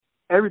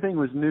everything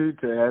was new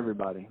to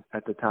everybody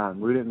at the time.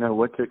 We didn't know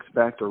what to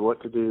expect or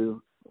what to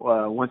do.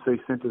 Once they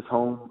sent us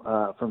home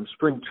from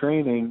spring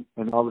training,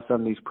 and all of a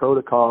sudden these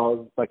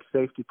protocols, like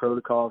safety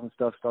protocols and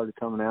stuff, started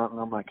coming out, and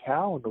I'm like,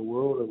 how in the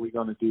world are we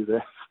going to do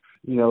this?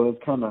 You know, it was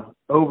kind of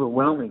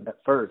overwhelming at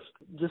first.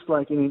 Just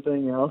like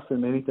anything else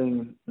and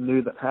anything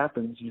new that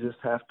happens, you just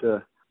have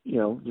to, you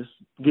know, just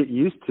get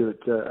used to it,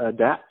 to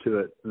adapt to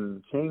it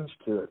and change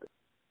to it.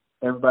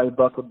 Everybody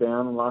buckled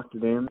down and locked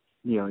it in.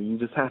 You know, you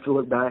just have to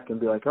look back and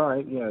be like, all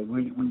right, yeah,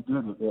 we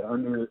did it. Yeah,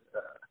 under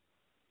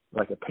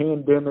like a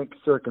pandemic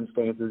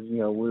circumstances, you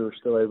know, we were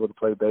still able to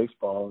play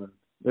baseball, and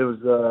it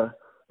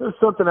was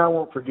something I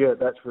won't forget,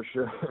 that's for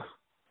sure.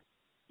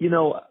 You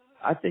know,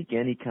 I think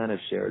any kind of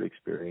shared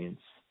experience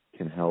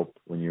can help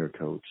when you're a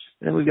coach.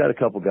 And we've got a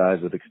couple guys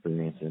with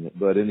experience in it.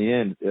 But in the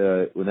end,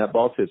 when that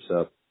ball tips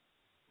up,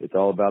 it's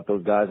all about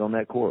those guys on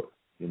that court.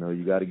 You know,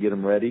 you got to get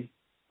them ready,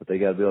 but they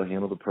got to be able to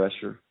handle the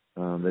pressure.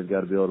 They've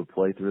got to be able to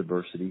play through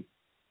adversity.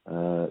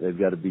 They've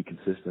got to be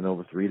consistent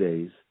over 3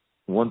 days.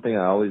 One thing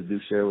I always do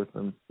share with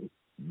them,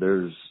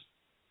 there's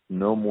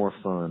no more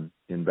fun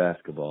in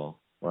basketball.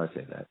 Well, I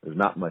say that. There's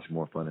not much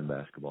more fun in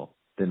basketball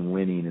than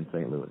winning in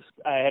St. Louis.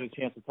 I had a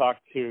chance to talk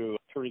to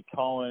Tariq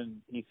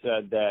Cohen. He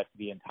said that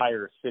the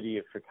entire city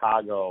of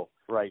Chicago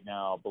right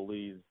now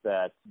believes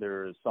that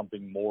there is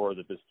something more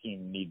that this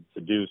team needs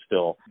to do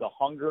still. The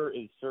hunger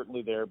is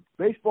certainly there.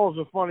 Baseball's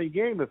a funny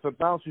game. If it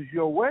bounces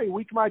your way,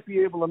 we might be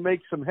able to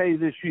make some hay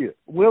this year.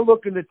 We're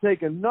looking to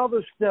take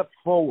another step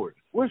forward.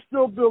 We're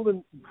still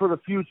building for the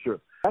future.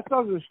 That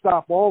doesn't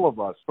stop all of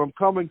us from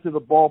coming to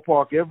the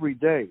ballpark every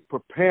day,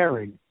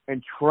 preparing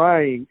and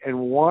trying and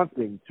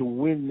wanting to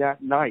win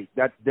that night,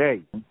 that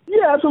day.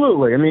 Yeah,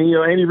 absolutely. I mean, you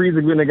know, Andy Reid's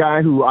been a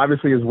guy who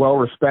obviously is well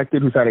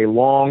respected, who's had a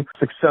long,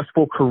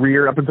 successful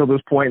career up until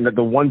this point, and that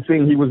the one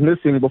thing he was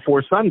missing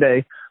before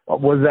Sunday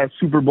was that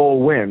Super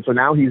Bowl win. So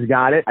now he's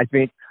got it. I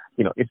think,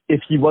 you know,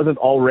 if he wasn't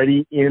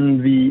already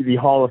in the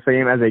Hall of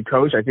Fame as a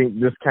coach, I think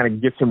this kind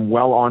of gets him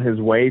well on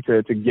his way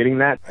to getting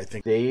that. I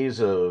think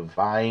days of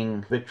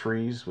buying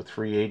victories with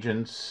free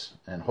agents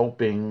and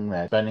hoping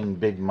that spending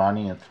big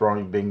money and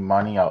throwing big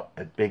money out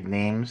at big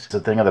names is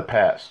a thing of the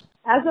past.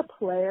 As a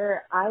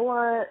player, I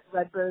want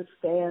Redbird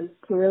fans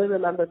to really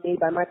remember me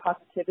by my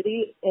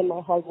positivity and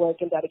my hard work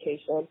and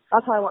dedication.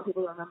 That's how I want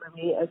people to remember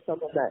me, as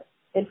someone that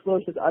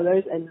influences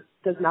others and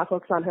does not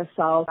focus on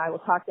herself. I will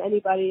talk to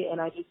anybody, and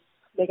I just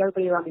make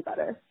everybody around me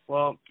better.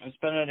 Well, it's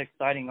been an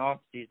exciting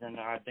offseason.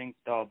 I think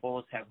the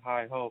Bulls have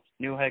high hopes.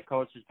 New head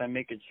coach has been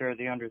making sure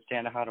they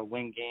understand how to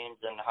win games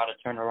and how to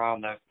turn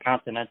around the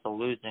continental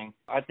losing.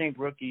 I think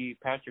rookie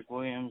Patrick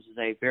Williams is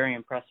a very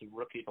impressive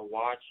rookie to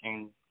watch,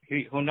 and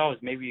who knows,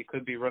 maybe he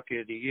could be Rookie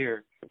of the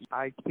Year.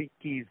 I think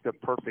he's the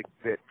perfect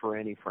fit for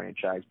any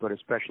franchise, but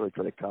especially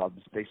for the Cubs.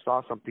 They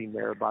saw something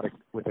there about it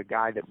with a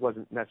guy that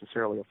wasn't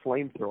necessarily a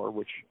flamethrower,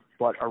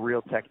 but a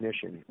real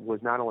technician.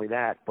 Was not only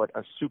that, but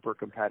a super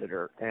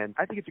competitor. And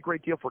I think it's a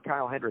great deal for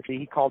Kyle Hendricks.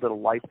 He called it a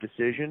life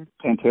decision.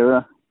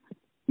 Pantera,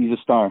 he's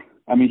a star.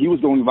 I mean, he was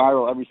going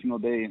viral every single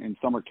day in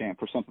summer camp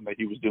for something that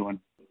he was doing.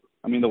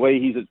 I mean, the way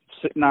he's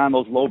sitting on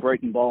those low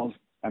breaking balls.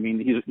 I mean,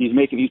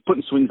 he's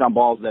putting swings on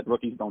balls that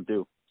rookies don't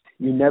do.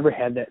 You never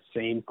had that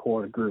same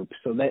core group,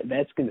 so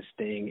that's going to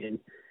sting. And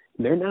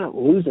they're not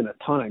losing a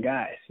ton of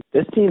guys.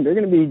 This team, they're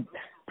going to be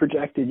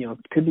projected, you know,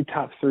 could be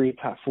top 3,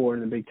 top 4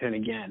 in the Big Ten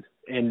again.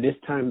 And this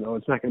time, though,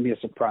 it's not going to be a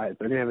surprise.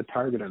 They're going to have a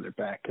target on their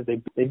back because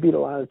they beat a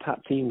lot of the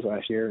top teams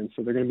last year, and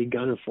so they're going to be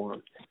gunning for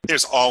them.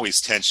 There's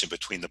always tension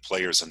between the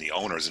players and the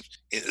owners.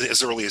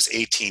 As early as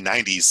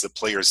 1890s, the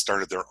players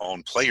started their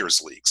own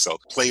players' league. So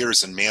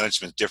players and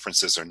management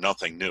differences are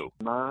nothing new.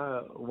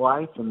 My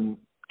wife and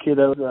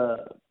kiddos,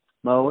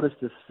 my oldest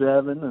is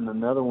 7 and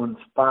another one's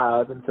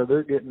 5, and so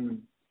they're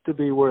getting to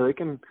be where they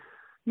can,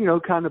 you know,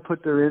 kind of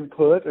put their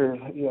input or,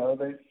 you know,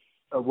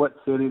 what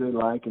city they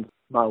like. And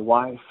my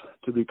wife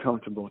to be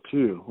comfortable,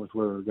 too, with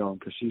where we're going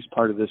because she's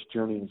part of this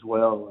journey as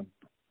well. And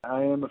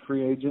I am a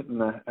free agent,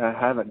 and I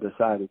haven't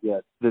decided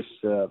yet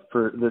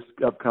for this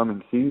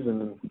upcoming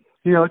season. And,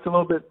 you know, it's a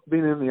little bit,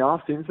 being in the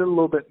off-season, it's a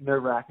little bit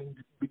nerve-wracking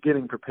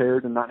getting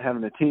prepared and not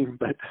having a team,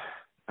 but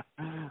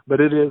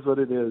it is what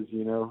it is,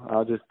 you know.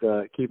 I'll just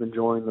keep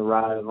enjoying the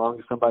ride. As long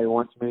as somebody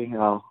wants me,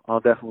 I'll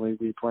definitely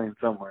be playing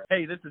somewhere.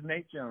 Hey, this is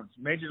Nate Jones,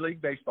 Major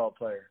League Baseball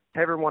player.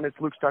 Hey, everyone, it's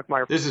Luke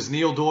Stuckmeyer. This is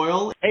Neil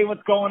Doyle. Hey,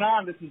 what's going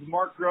on? This is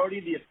Mark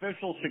Grody, the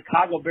official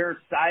Chicago Bears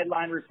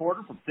sideline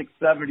reporter from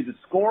 670 The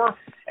Score,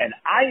 an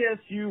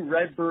ISU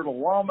Redbird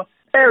alum.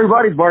 Hey,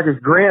 everybody, it's Marcus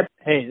Grant.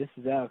 Hey, this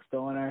is Alex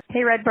Stoner.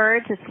 Hey,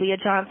 Redbirds, it's Leah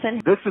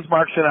Johnson. This is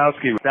Mark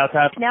Shanowski. Now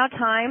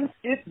time.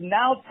 It's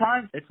now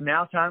time. It's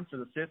now time for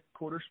the Fifth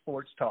Quarter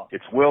Sports Talk.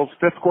 It's Will's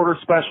Fifth Quarter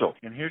Special.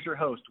 And here's your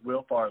host,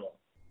 Will Farlow.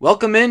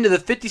 Welcome into the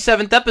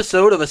 57th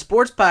episode of a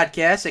sports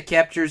podcast that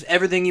captures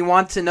everything you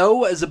want to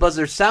know as the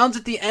buzzer sounds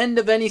at the end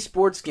of any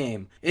sports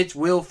game. It's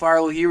Will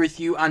Farlow here with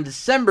you on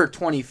December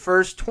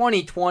 21st,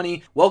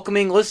 2020,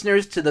 welcoming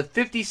listeners to the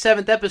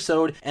 57th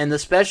episode and the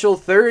special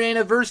 3rd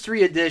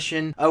anniversary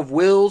edition of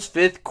Will's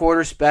Fifth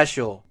Quarter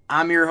Special.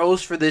 I'm your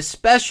host for this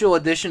special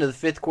edition of the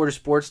Fifth Quarter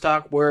Sports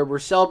Talk, where we're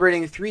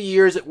celebrating 3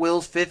 years at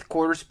Will's Fifth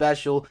Quarter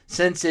Special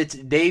since its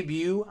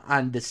debut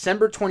on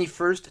December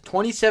 21st,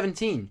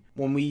 2017,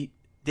 when we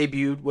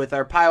debuted with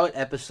our pilot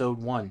episode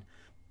 1.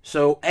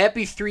 So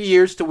happy 3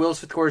 years to Will's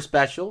Fifth Quarter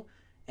Special,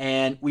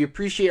 and we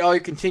appreciate all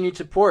your continued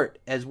support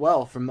as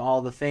well from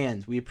all the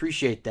fans. We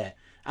appreciate that.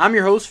 I'm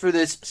your host for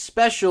this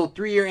special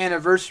 3-year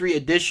anniversary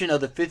edition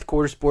of the Fifth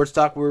Quarter Sports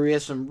Talk, where we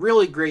have some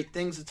really great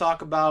things to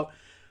talk about.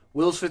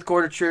 Will's Fifth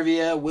Quarter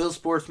Trivia, Will's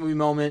Sports Movie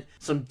Moment,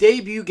 some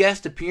debut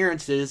guest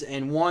appearances,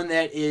 and one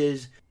that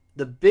is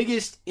the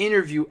biggest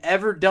interview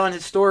ever done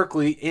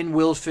historically in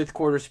Will's Fifth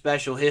Quarter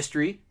Special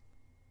history.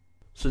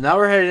 So now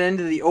we're headed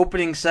into the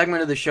opening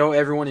segment of the show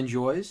everyone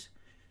enjoys.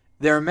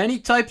 There are many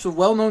types of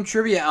well-known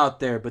trivia out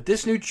there, but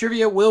this new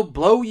trivia will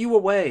blow you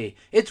away.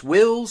 It's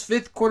Will's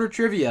Fifth Quarter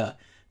Trivia.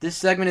 This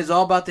segment is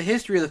all about the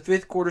history of the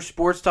Fifth Quarter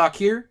Sports Talk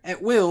here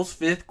at Will's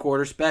Fifth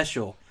Quarter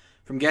Special.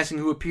 From guessing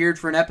who appeared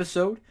for an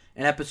episode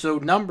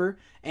number,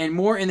 and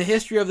more in the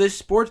history of this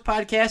sports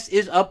podcast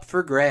is up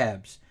for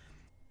grabs.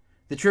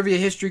 The trivia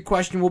history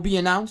question will be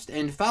announced,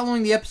 and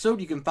following the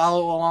episode, you can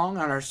follow along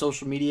on our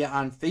social media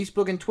on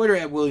Facebook and Twitter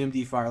at William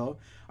D. Farlow,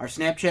 our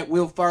Snapchat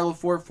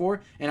WillFarlow44,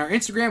 and our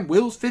Instagram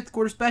Will's Fifth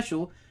Quarter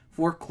Special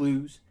for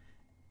clues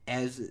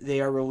as they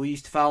are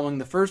released following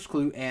the first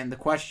clue and the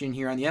question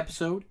here on the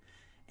episode.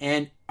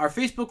 And our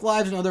Facebook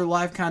Lives and other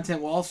live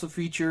content will also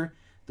feature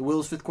the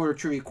Will's Fifth Quarter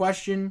Trivia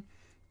question,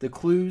 the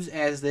clues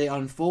as they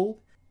unfold,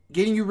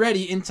 getting you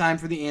ready in time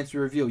for the answer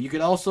reveal. You could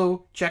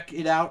also check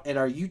it out at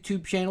our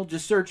YouTube channel.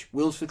 Just search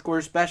Will's Fifth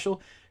Quarter Special.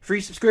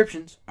 Free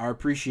subscriptions are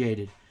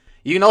appreciated.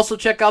 You can also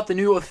check out the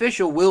new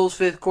official Will's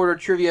Fifth Quarter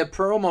Trivia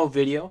promo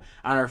video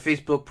on our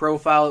Facebook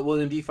profile at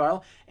William D.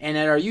 Farlow, and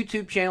at our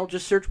YouTube channel,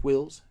 just search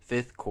Will's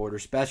Fifth Quarter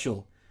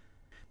Special.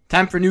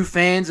 Time for new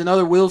fans and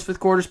other Will's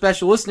Fifth Quarter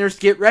Special listeners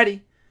to get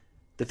ready.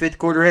 The fifth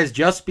quarter has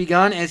just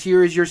begun, as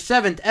here is your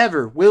 7th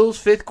ever Will's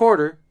Fifth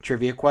Quarter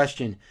Trivia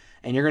question.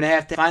 And you're going to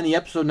have to find the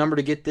episode number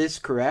to get this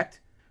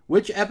correct.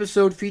 Which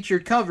episode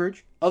featured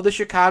coverage of the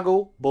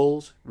Chicago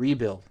Bulls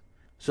rebuild?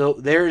 So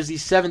there is the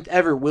 7th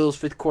ever Will's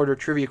Fifth Quarter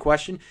Trivia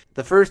question.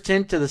 The first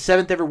hint to the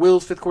 7th ever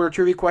Will's Fifth Quarter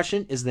Trivia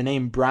question is the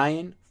name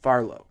Brian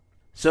Farlow.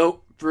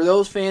 So for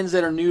those fans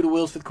that are new to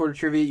Will's Fifth Quarter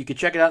Trivia, you can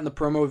check it out in the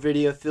promo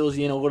video. It fills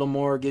you in a little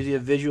more, gives you a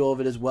visual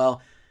of it as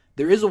well.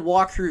 There is a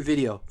walkthrough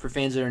video for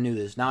fans that are new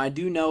to this. Now, I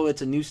do know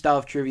it's a new style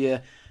of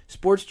trivia.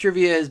 Sports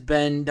trivia has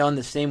been done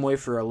the same way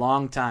for a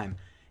long time.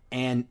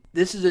 And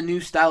this is a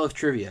new style of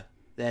trivia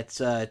that's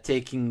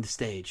taking the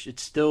stage.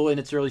 It's still in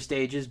its early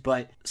stages,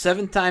 but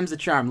 7 times the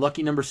charm.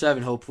 Lucky number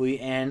 7, hopefully.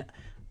 And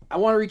I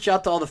want to reach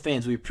out to all the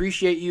fans. We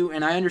appreciate you,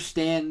 and I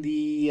understand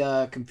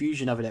the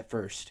confusion of it at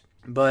first.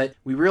 But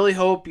we really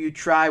hope you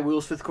try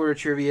Will's Fifth Quarter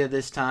Trivia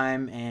this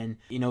time, and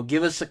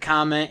give us a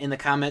comment in the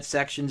comment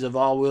sections of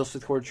all Will's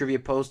Fifth Quarter Trivia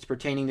posts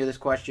pertaining to this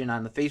question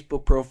on the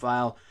Facebook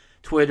profile,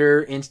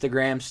 Twitter,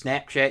 Instagram,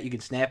 Snapchat. You can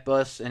snap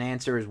us an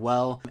answer as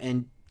well.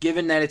 And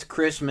given that it's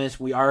Christmas,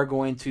 we are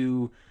going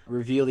to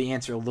reveal the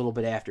answer a little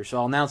bit after. So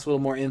I'll announce a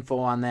little more info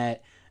on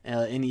that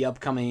in the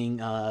upcoming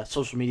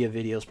social media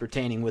videos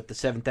pertaining with the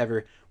 7th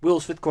ever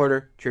Will's Fifth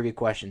Quarter Trivia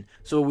question.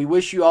 So we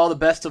wish you all the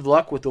best of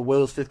luck with the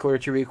Will's Fifth Quarter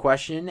Trivia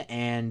question,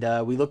 and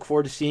we look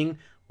forward to seeing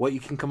what you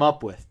can come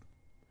up with.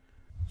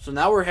 So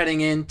now we're heading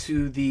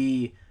into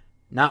the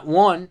not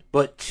 1,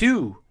 but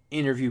 2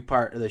 interview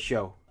part of the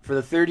show. For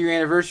the 3rd-year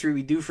anniversary,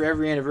 we do for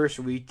every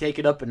anniversary, we take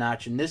it up a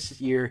notch, and this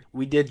year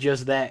we did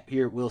just that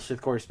here at Will's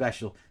Fifth Quarter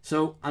Special.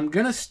 So I'm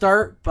going to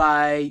start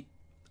by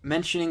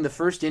mentioning the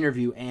first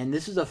interview, and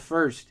this is a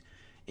first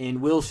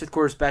in Will's Fifth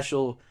Quarter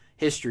Special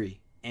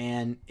history,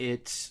 and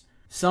it's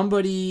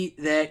somebody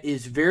that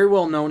is very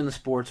well known in the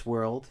sports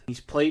world. He's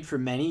played for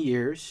many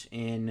years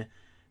in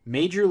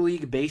Major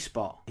League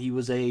Baseball. He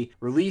was a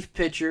relief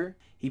pitcher.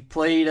 He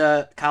played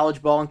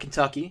college ball in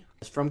Kentucky.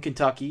 He's from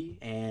Kentucky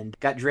and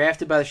got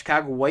drafted by the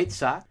Chicago White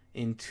Sox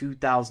in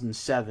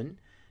 2007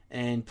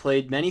 and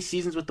played many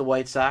seasons with the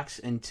White Sox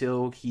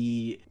until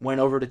he went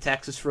over to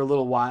Texas for a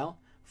little while.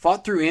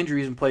 Fought through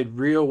injuries and played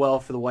real well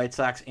for the White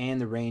Sox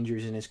and the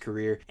Rangers in his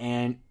career.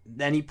 And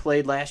then he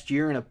played last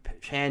year in a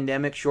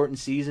pandemic-shortened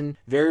season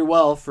very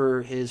well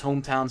for his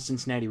hometown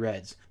Cincinnati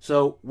Reds.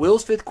 So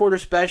Will's Fifth Quarter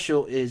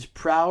Special is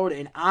proud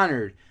and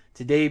honored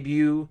to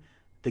debut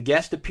the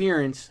guest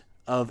appearance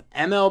of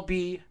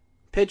MLB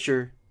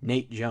pitcher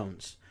Nate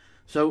Jones.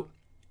 So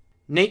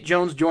Nate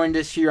Jones joined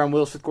us here on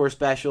Will's Fifth Quarter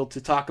Special to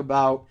talk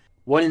about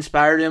what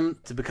inspired him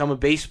to become a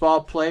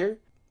baseball player,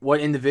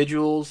 what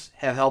individuals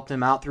have helped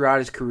him out throughout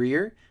his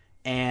career,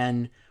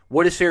 and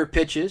what his favorite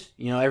pitch is.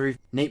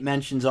 Nate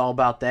mentions all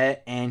about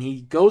that, and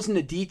he goes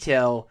into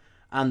detail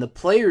on the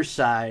player's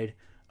side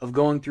of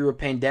going through a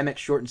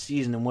pandemic-shortened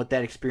season and what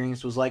that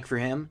experience was like for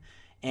him.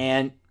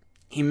 And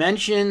he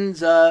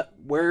mentions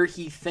where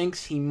he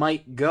thinks he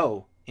might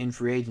go in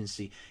free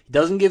agency. He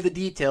doesn't give the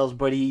details,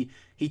 but he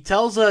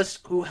tells us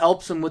who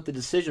helps him with the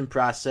decision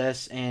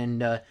process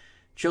and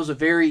shows a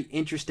very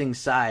interesting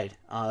side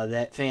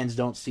that fans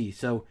don't see.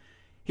 So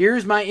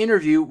here's my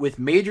interview with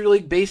Major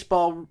League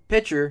Baseball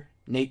pitcher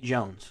Nate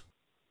Jones.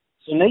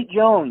 So Nate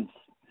Jones,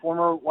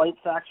 former White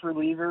Sox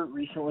reliever,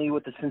 recently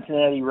with the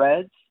Cincinnati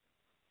Reds,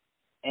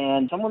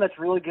 and someone that's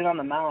really good on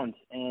the mound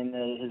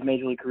in his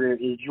major league career,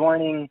 is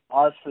joining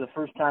us for the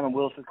first time in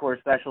Will's Fifth Quarter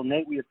Special.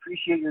 Nate, we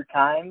appreciate your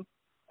time,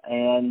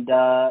 and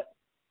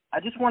I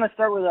just want to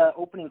start with an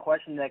opening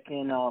question that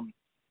can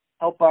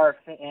help our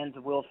fans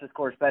of Will's Fifth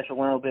Quarter Special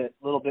learn a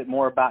little bit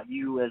more about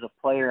you as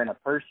a player and a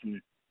person.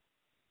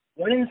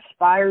 What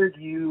inspired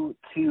you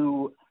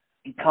to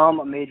become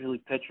a major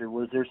league pitcher?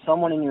 Was there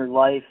someone in your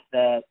life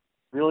that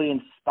really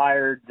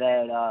inspired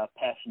that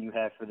passion you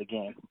have for the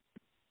game?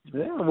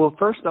 Yeah, well,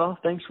 first off,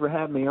 thanks for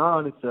having me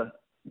on. It's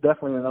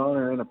definitely an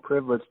honor and a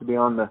privilege to be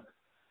on the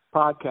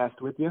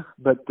podcast with you.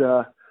 But,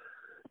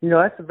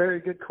 that's a very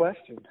good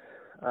question.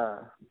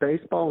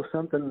 Baseball was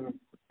something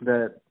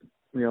that,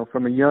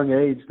 from a young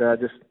age that I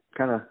just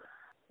kind of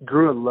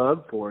grew a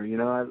love for.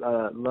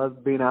 I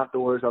loved being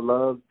outdoors. I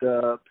loved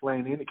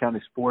playing any kind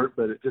of sport,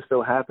 but it just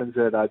so happens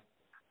that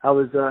I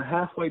was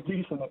halfway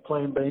decent at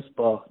playing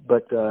baseball.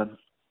 But,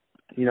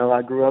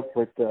 I grew up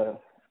with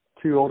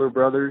two older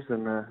brothers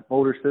and an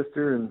older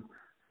sister, and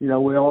I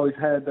always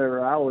had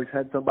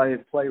somebody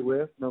to play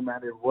with, no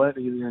matter what,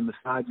 either in the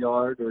side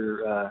yard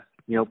or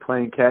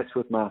playing catch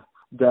with my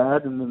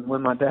dad. And then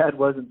when my dad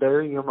wasn't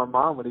there, my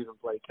mom would even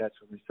play catch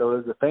with me. So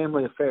it was a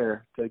family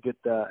affair to get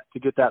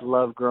that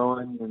love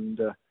growing and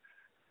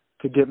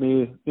to get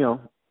me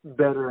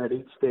better at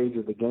each stage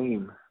of the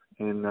game.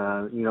 And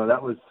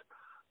that was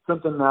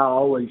something that I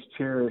always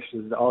cherish,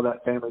 is all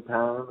that family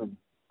time. And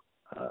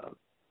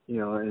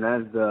and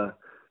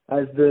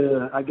as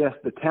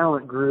the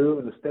talent grew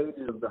and the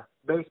stages of the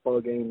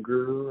baseball game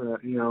grew,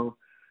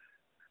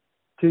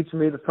 teaching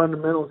me the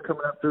fundamentals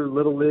coming up through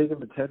Little League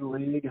and the Ted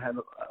League. I had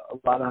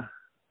a lot of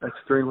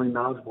extremely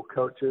knowledgeable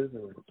coaches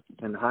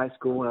in high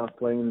school when I was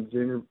playing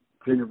junior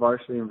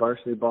varsity and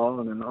varsity ball,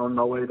 and then on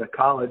my way to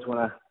college when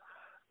I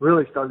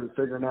really started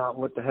figuring out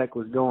what the heck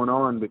was going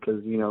on,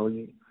 because,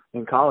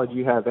 in college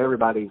you have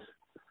everybody's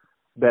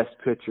best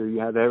pitcher, you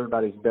have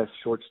everybody's best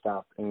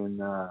shortstop,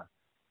 and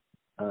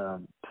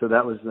so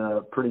that was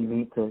pretty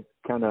neat to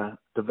kind of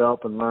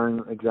develop and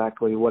learn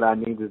exactly what I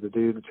needed to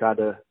do to try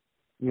to,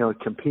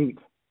 compete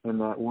in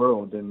that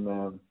world.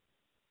 And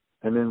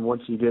then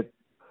once you get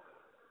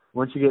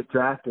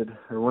drafted,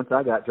 or once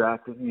I got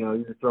drafted,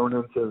 you're thrown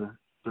into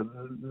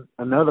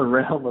another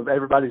realm of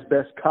everybody's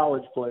best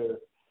college player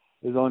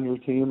is on your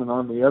team and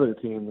on the other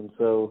team. And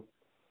so,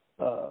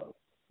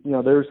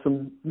 there's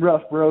some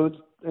rough roads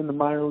in the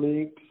minor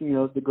leagues,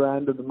 the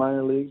grind of the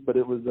minor leagues, but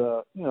it was,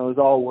 it was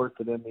all worth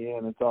it in the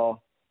end. It's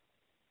all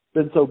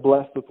been so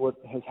blessed with what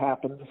has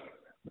happened.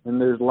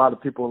 And there's a lot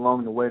of people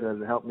along the way that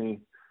have helped me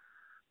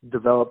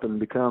develop and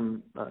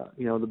become,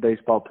 the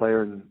baseball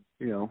player and,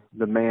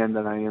 the man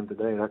that I am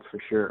today. That's for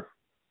sure.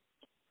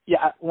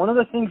 Yeah. One of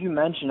the things you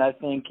mentioned, I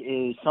think,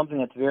 is something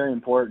that's very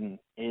important,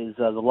 is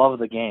the love of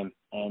the game.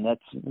 And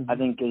that's, I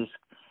think, is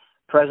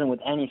present with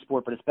any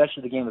sport, but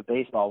especially the game of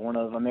baseball, one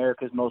of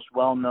America's most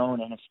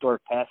well-known and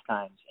historic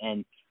pastimes.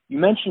 And you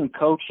mentioned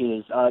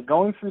coaches.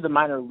 Going through the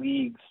minor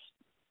leagues,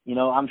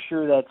 I'm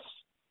sure that's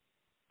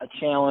a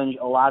challenge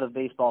a lot of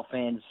baseball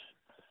fans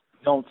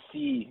don't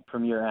see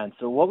from your end.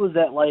 So what was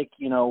that like,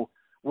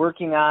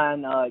 working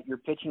on your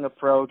pitching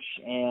approach,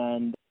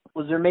 and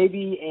was there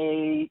maybe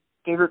a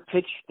favorite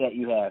pitch that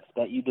you have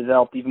that you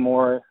developed even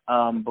more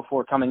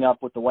before coming up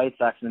with the White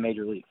Sox in the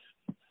major leagues?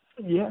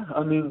 Yeah,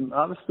 I mean,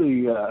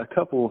 obviously a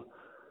couple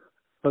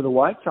of the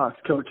White Sox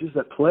coaches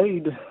that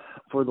played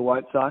for the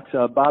White Sox,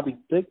 Bobby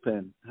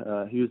Thigpen,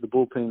 he was the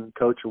bullpen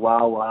coach a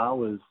while I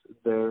was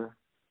there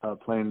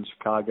playing in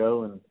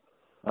Chicago, and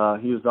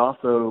he was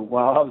also,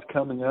 while I was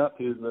coming up,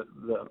 he was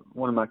the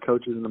one of my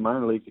coaches in the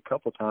minor leagues a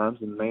couple times,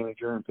 and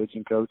manager and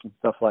pitching coach and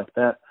stuff like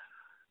that.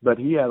 But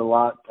he had a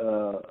lot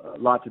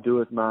to do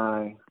with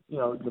my,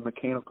 the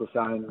mechanical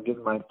side and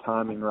getting my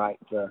timing right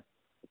to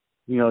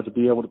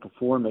be able to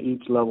perform at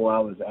each level I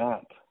was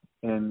at.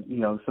 And,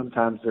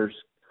 sometimes there's,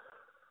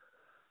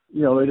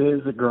 it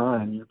is a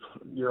grind.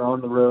 You're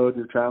on the road,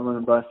 you're traveling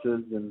in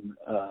buses, and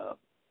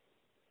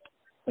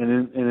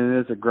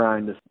it is a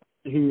grind.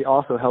 He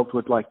also helped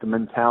with, the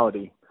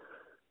mentality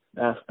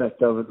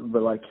aspect of it,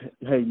 but,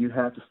 hey, you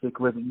have to stick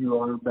with it. You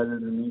are better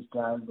than these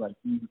guys.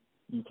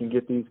 You can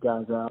get these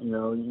guys out,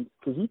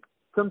 because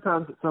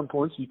sometimes at some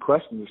points you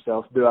question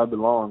yourself, do I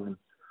belong?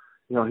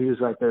 And, he was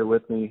right there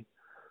with me,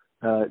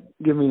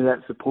 giving me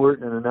that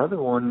support. And another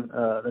one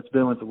that's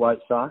been with the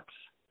White Sox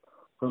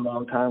for a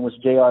long time was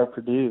J.R.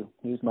 Purdue.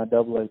 He was my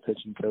AA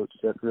pitching coach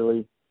that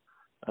really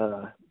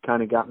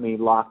kind of got me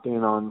locked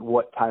in on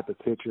what type of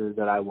pitcher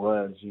that I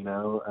was,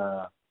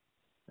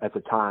 at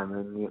the time.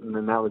 And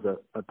then that was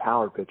a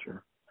power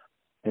pitcher.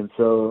 And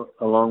so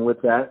along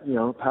with that,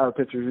 power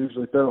pitchers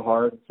usually throw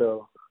hard.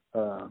 So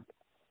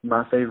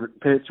my favorite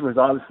pitch was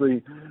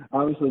obviously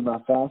my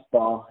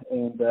fastball,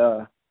 and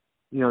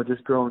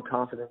just growing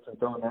confidence and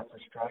throwing that for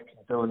strikes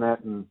and throwing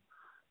that and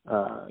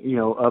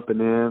up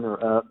and in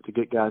or up to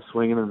get guys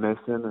swinging and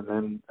missing. And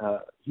then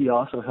he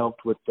also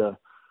helped with the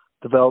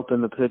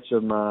developing the pitch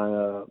of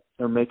my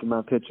or making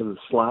my pitch of the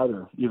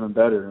slider even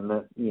better, and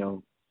that, you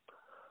know,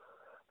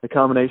 the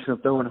combination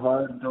of throwing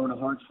hard and throwing a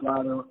hard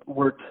slider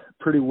worked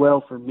pretty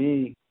well for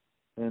me.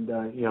 And,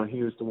 you know,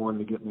 he was the one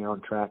to get me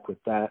on track with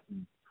that.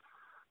 And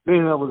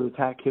being able to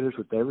attack hitters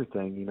with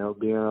everything, you know,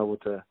 being able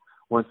to,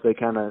 once they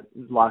kind of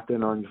locked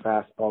in on your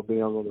fastball, being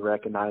able to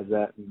recognize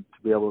that and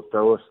to be able to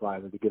throw a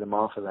slider to get them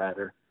off of that,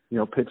 or, you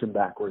know, pitching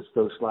backwards,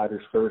 throw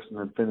sliders first and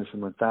then finish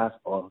them with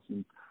fastballs.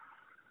 And,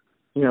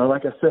 you know,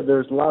 like I said,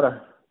 there's a lot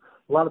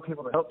of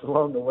people that helped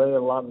along the way, a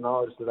lot of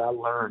knowledge that I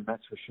learned,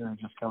 that's for sure,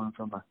 just coming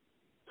from a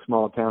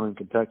small town in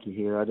Kentucky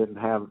here. I didn't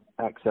have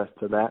access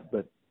to that,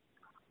 but,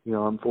 you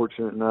know, I'm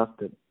fortunate enough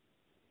that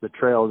the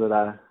trail that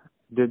I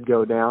did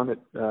go down, it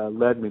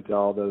led me to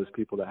all those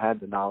people that had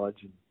the knowledge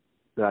and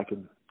that I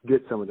could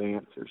get some of the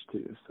answers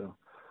to. So,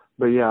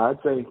 but yeah,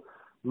 I'd say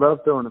love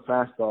throwing a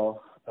fastball,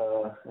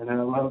 and then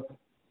I love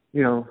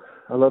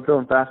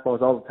throwing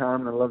fastballs all the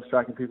time, and I love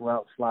striking people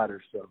out with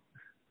sliders. So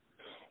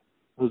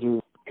those are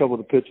a couple of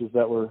the pitches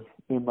that were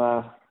in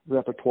my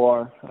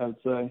repertoire, I would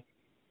say.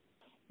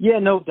 Yeah,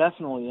 no,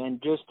 definitely.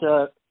 And just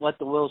to let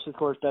the Wills Fifth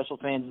Quarter Special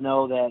fans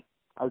know that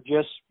are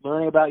just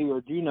learning about you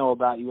or do know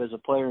about you as a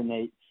player,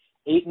 Nate,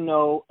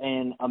 8-0,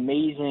 an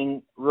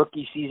amazing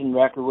rookie season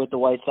record with the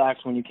White Sox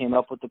when you came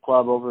up with the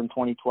club over in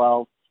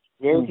 2012.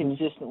 Very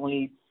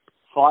consistently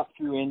fought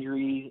through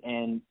injuries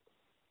and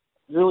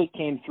really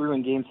came through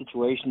in game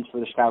situations for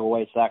the Chicago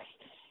White Sox.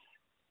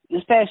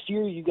 This past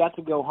year, you got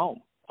to go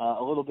home,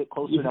 a little bit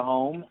closer to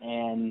home.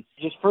 And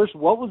just first,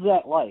 what was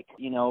that like?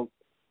 You know,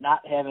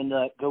 not having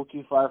to go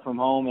too far from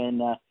home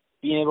and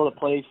being able to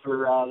play for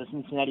the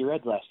Cincinnati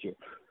Reds last year.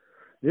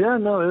 Yeah,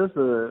 no, it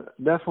was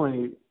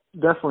definitely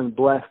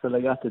blessed that I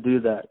got to do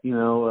that. You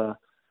know,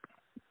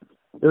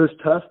 it was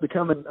tough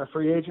becoming a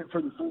free agent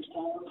for the first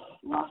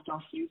time last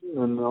off season,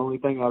 and the only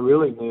thing I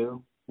really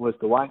knew was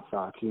the White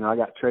Sox. You know, I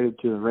got traded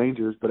to the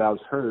Rangers, but I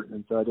was hurt,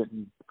 and so I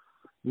didn't,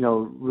 you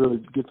know,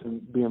 really get to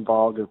be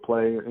involved or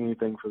play or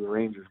anything for the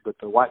Rangers. But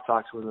the White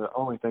Sox were the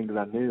only thing that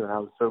I knew, and I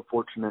was so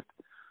fortunate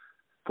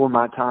for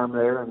my time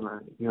there. And,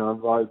 you know,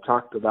 I've already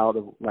talked about,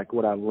 like,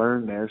 what I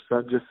learned there,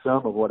 so just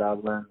some of what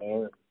I've learned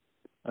there.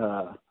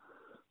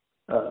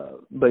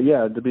 But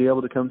yeah, to be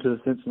able to come to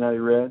the Cincinnati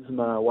Reds,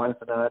 my wife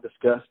and I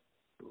discussed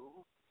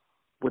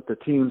with the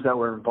teams that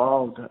were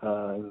involved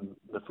in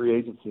the free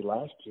agency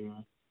last year,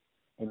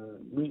 and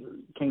we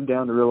came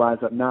down to realize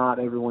that not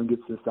everyone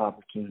gets this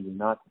opportunity.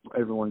 Not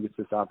everyone gets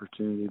this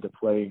opportunity to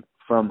play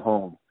from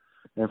home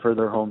and for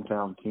their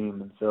hometown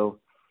team. And so,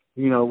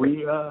 you know,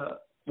 we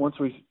once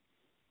we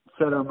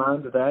set our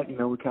mind to that, you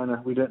know,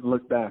 we didn't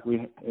look back.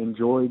 We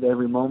enjoyed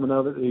every moment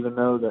of it, even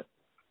though that,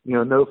 you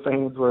know, no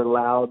fans were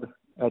allowed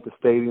at the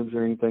stadiums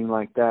or anything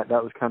like that.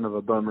 That was kind of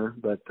a bummer,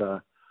 but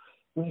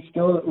we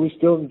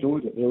still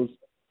enjoyed it. It was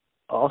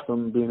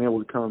awesome being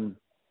able to come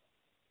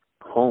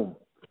home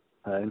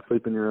and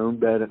sleep in your own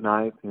bed at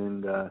night,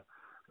 and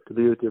to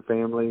be with your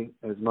family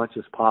as much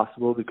as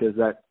possible, because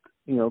that,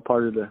 you know,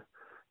 part of the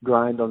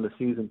grind on the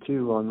season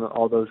too, on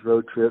all those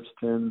road trips,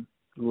 10,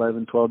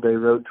 11, 12-day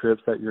road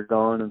trips that you're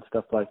gone and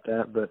stuff like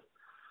that. But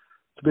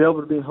to be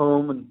able to be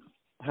home and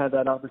have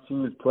that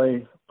opportunity to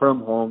play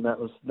from home, that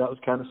was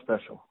kind of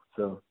special.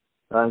 So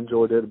I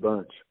enjoyed it a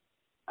bunch.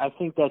 I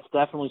think that's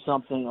definitely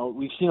something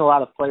we've seen a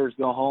lot of players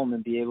go home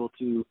and be able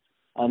to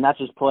not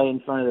just play in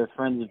front of their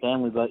friends and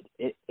family, but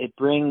it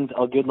brings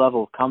a good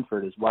level of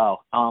comfort as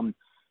well.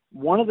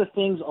 One of the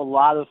things a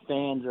lot of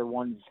fans are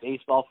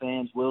baseball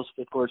fans, Will's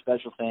Fifth Quarter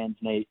Special fans,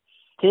 Nate,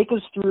 take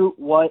us through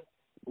what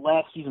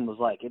last season was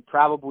like. It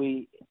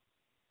probably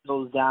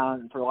goes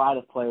down for a lot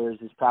of players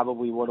is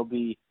probably what will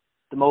be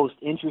the most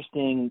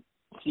interesting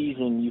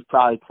season you've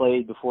probably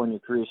played before in your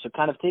career. So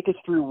kind of take us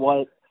through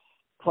what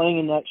playing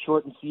in that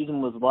shortened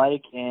season was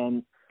like,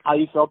 and how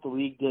you felt the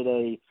league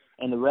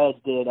and the Reds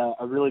did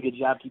a really good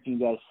job keeping you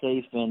guys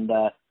safe and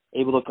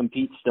able to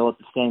compete still at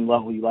the same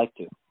level you like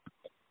to.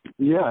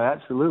 Yeah,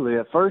 absolutely.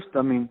 At first,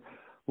 I mean,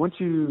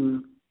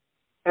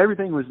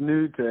 everything was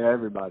new to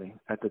everybody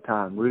at the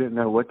time. We didn't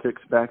know what to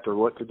expect or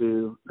what to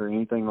do or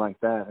anything like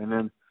that. And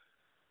then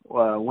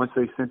once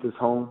they sent us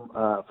home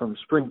from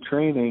spring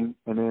training,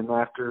 and then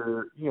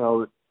after, you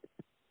know,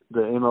 the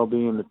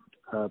MLB and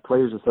the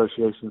Players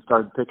Association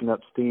started picking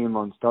up steam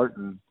on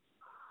starting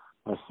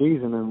a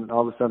season, and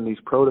all of a sudden these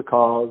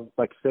protocols,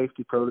 like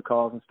safety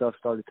protocols and stuff,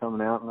 started coming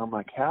out, and I'm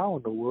like, how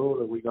in the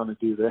world are we going to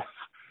do this?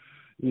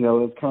 You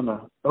know, it's kind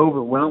of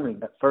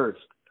overwhelming at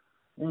first.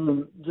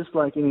 And just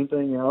like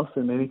anything else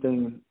and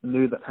anything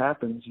new that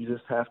happens, you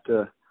just have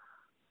to,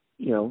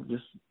 you know,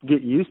 just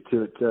get used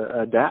to it,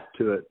 to adapt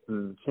to it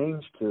and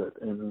change to it.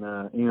 And,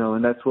 you know,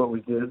 and that's what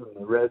we did. And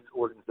the Reds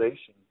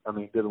organization, I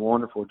mean, did a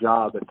wonderful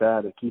job at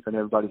that, at keeping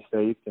everybody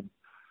safe. And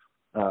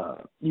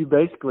you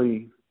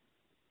basically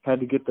had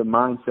to get the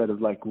mindset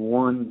of like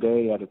one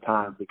day at a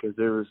time, because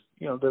there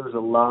was a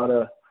lot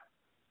of,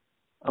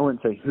 I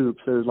wouldn't say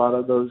hoops, there's a lot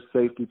of those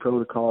safety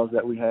protocols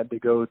that we had to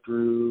go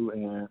through,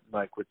 and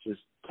like with just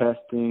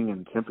testing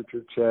and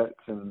temperature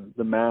checks and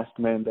the mask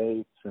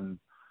mandates, and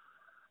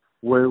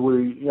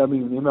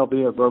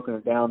MLB have broken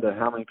it down to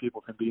how many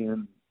people can be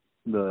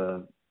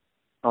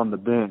on the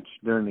bench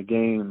during the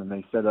game, and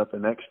they set up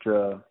an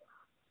extra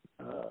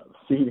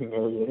seating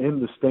area in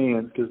the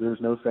stands because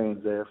there's no fans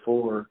there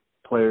for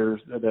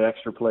players, the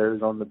extra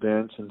players on the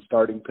bench and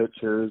starting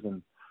pitchers,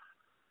 and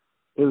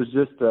it was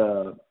just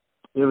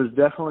it was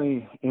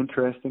definitely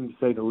interesting to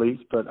say the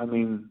least. But I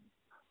mean,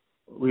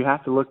 we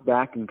have to look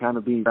back and kind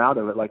of be proud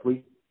of it. Like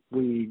we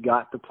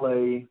got to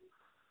play,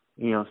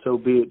 so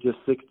be it just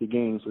 60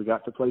 games. We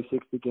got to play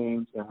 60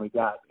 games, and we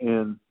got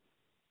in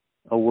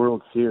a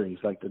World Series.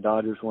 Like the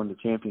Dodgers won the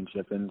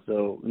championship, and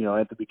so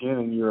at the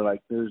beginning you were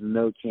like, there's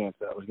no chance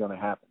that was going to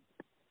happen,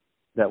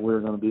 that we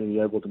were going to be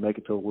able to make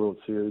it to a World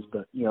Series.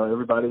 But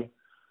everybody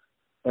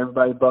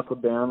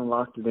buckled down and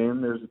locked it in.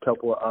 There's a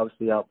couple of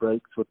obviously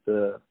outbreaks with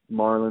the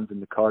Marlins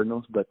and the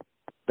Cardinals, but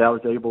that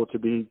was able to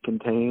be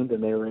contained,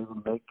 and they were able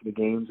to make the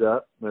games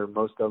up. There were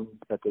most of them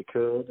that they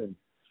could, and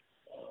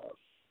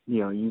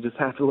you just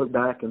have to look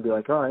back and be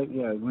like, all right,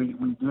 yeah, we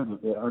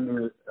did it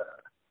under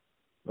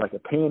like a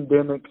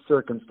pandemic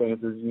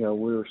circumstances. We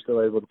were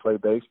still able to play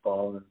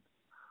baseball,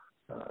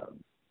 and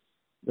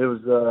it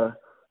was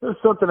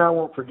something I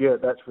won't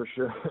forget. That's for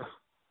sure.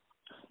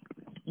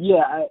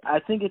 Yeah, I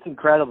think it's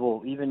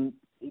incredible, even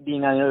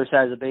being on the other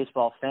side as a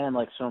baseball fan,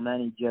 like so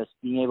many, just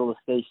being able to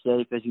stay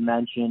safe, as you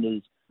mentioned,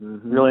 is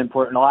really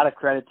important. A lot of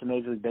credit to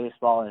Major League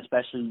Baseball, and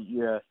especially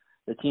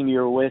the team you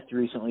were with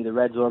recently, the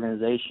Reds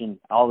organization,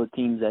 all the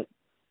teams that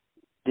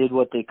did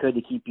what they could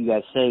to keep you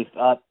guys safe.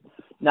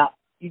 Now,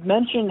 you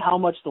mentioned how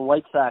much the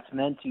White Sox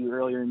meant to you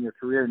earlier in your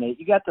career, Nate.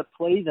 You got to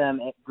play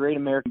them at Great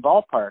American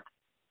Ballpark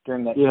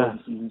during that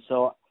season.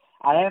 So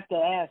I have to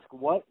ask,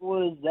 what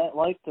was that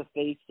like to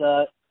face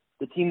the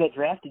team that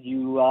drafted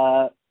you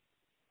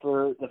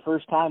for the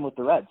first time with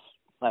the Reds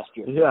last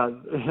year? Yeah,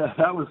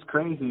 that was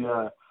crazy.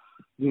 I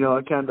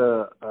kind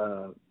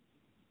of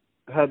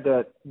had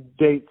that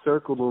date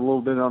circled a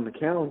little bit on the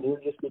calendar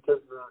just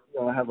because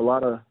I have a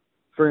lot of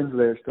friends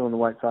there still in the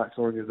White Sox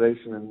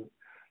organization, and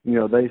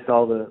they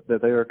saw that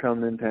they were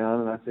coming in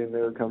town, and I seen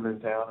they were coming in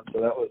town, and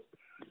so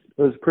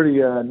it was pretty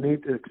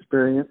neat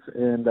experience,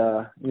 and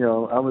I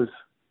was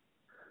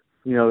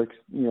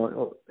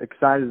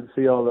excited to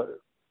see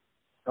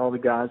all the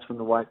guys from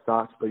the White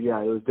Sox. But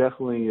yeah, it was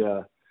definitely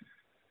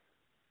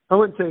I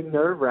wouldn't say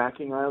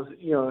nerve-wracking. I was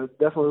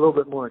definitely a little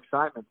bit more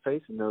excitement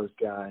facing those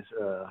guys,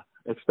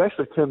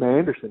 especially Tim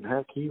Anderson.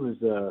 Heck, he was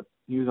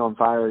on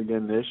fire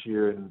again this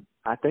year, and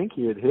I think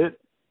he had hit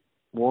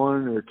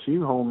 1 or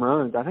 2 home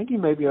runs. I think he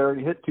maybe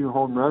already hit 2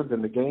 home runs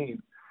in the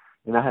game,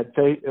 and I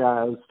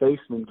was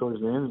facing him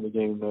towards the end of the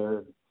game there,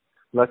 and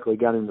luckily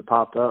got him to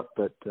pop up.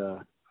 But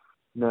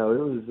no,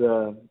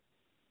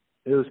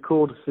 it was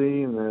cool to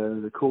see, and it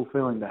was a cool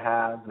feeling to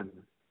have, and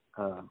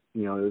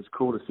it was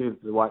cool to see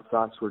that the White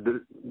Sox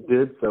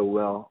did so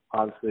well,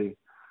 obviously,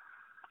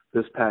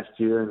 this past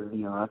year,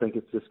 and I think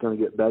it's just going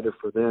to get better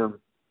for them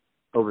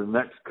over the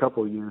next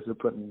couple of years. They're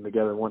putting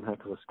together one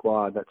heck of a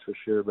squad, that's for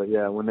sure. But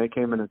yeah, when they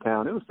came into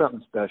town, it was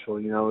something special.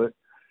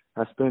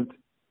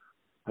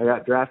 I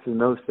got drafted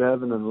in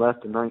 07 and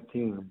left in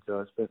 19, and so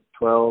I spent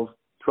 12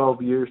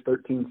 years,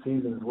 13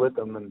 seasons with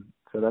them, and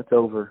so that's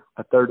over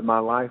a third of my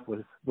life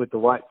with the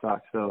White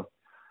Sox. So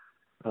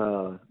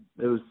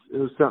it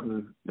was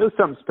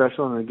something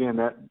special, and again,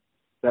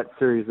 that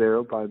series there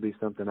will probably be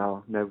something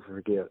I'll never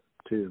forget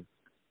too.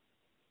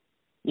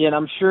 Yeah, and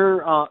I'm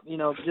sure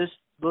just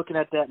looking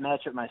at that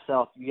matchup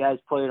myself, you guys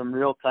played them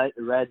real tight.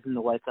 The Reds and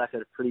the White Sox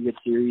had a pretty good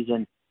series,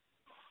 and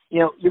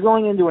you're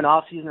going into an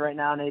off season right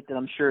now, Nate, that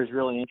I'm sure is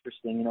really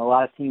interesting. A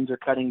lot of teams are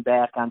cutting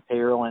back on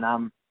payroll, and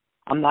I'm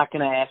not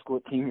going to ask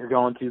what team you're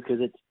going to because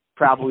it's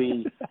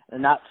probably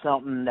not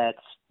something that's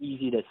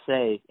easy to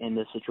say in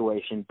this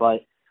situation. But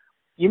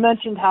you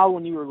mentioned how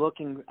when you were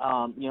looking,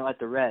 at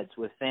the Reds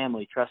with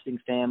family, trusting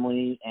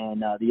family,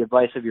 and the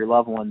advice of your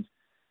loved ones,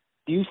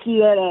 do you see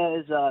that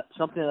as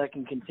something that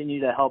can continue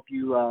to help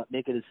you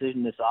make a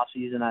decision this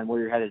offseason on where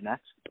you're headed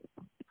next?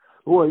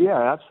 Well,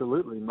 yeah,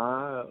 absolutely.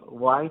 My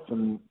wife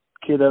and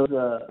kiddos,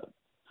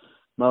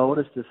 my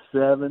oldest is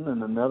 7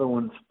 and another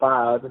one's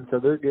 5, and so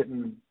they're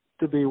getting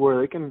to be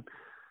where they can,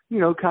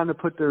 kind of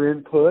put their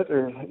input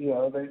or,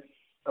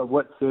 of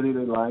what city they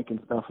like and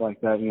stuff like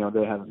that.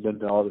 They haven't been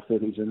to all the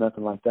cities or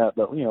nothing like that,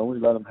 but, we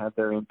let them have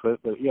their input.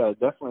 But, yeah,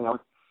 definitely I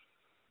want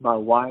my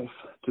wife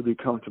to be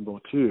comfortable,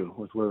 too,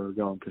 with where we're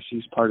going because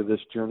she's part of this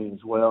journey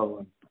as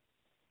well.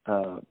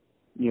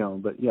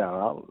 And, but,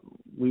 yeah,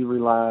 we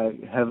rely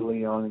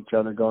heavily on each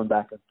other going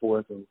back and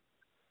forth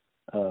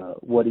of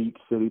what each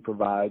city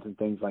provides and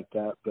things like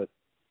that. But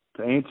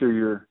to answer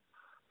your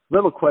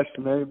little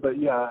question there, but,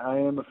 yeah, I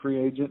am a free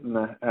agent, and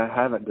I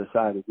haven't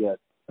decided yet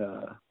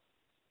for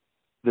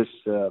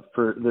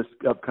this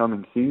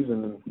upcoming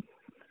season. And,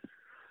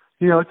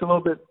 it's a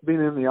little bit, being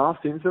in the off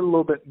season, it's a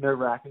little bit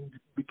nerve-wracking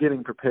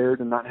getting prepared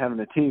and not having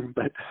a team,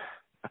 but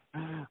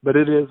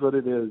it is what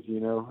it is,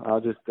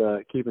 I'll just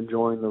keep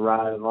enjoying the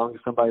ride. As long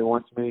as somebody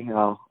wants me,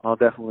 I'll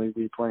definitely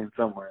be playing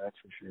somewhere, that's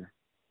for sure.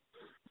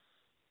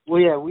 Well,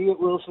 yeah, we at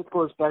Will's Fifth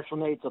Quarter Special,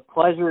 Nate, it's a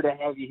pleasure to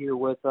have you here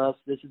with us.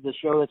 This is the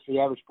show that's for the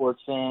average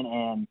sports fan,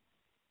 and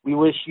we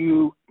wish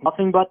you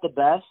nothing but the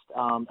best,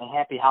 and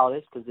happy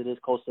holidays, because it is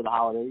close to the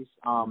holidays.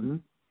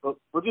 But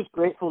we're just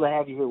grateful to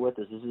have you here with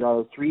us. This is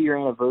our 3-year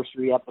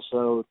anniversary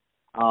episode,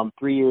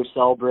 3 years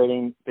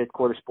celebrating Fifth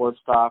Quarter Sports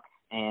Talk,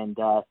 and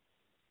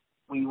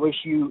we wish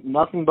you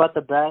nothing but the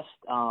best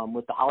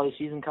with the holiday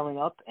season coming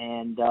up,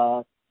 and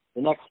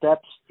the next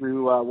steps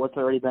through what's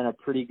already been a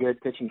pretty good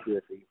pitching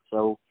career for you.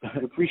 So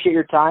we appreciate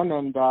your time,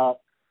 and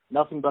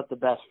nothing but the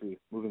best for you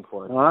moving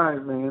forward. All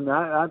right, man.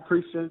 I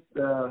appreciate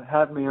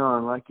having me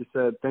on. Like you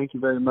said, thank you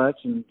very much,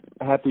 and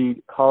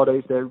happy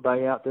holidays to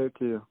everybody out there,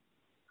 too.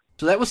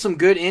 So that was some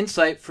good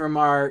insight from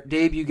our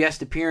debut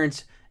guest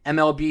appearance,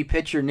 MLB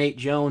pitcher Nate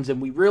Jones, and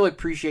we really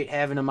appreciate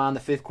having him on the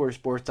Fifth Quarter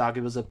Sports Talk.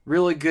 It was a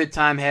really good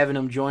time having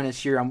him join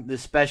us here on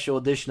this special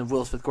edition of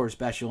Will's Fifth Quarter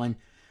Special, and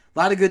a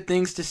lot of good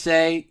things to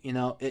say. You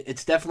know,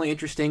 it's definitely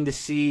interesting to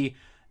see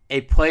a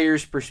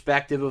player's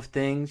perspective of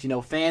things. You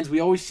know, fans, we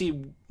always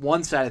see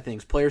one side of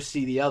things. Players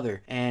see the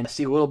other, and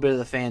see a little bit of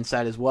the fan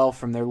side as well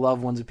from their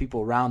loved ones and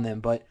people around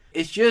them. But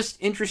it's just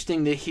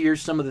interesting to hear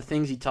some of the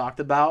things he talked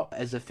about.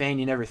 As a fan,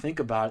 you never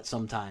think about it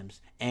sometimes.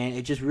 And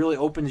it just really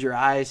opens your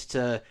eyes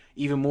to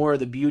even more of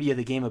the beauty of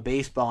the game of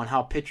baseball and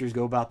how pitchers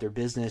go about their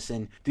business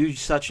and do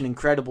such an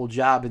incredible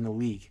job in the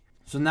league.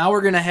 So now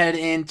we're going to head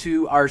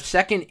into our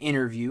second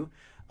interview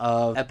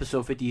of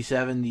episode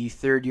 57, the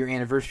 3rd-year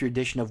anniversary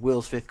edition of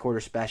Will's Fifth Quarter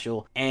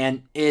Special.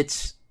 And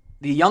it's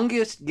the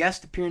youngest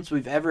guest appearance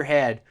we've ever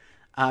had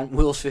on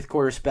Will's Fifth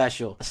Quarter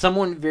Special.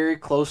 Someone very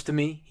close to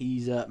me.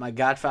 He's my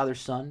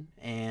godfather's son,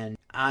 and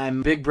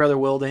I'm big brother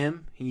Will to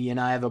him. He and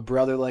I have a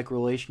brother-like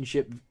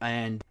relationship,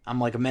 and I'm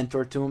like a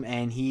mentor to him,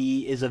 and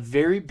he is a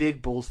very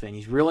big Bulls fan.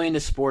 He's really into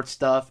sports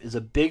stuff, is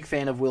a big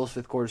fan of Will's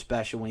Fifth Quarter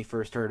Special when he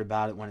first heard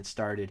about it when it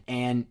started.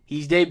 And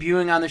he's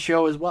debuting on the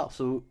show as well.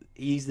 So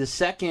he's the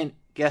second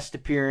guest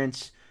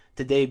appearance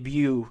to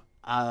debut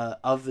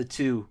of the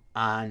two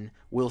on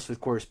Will's Fifth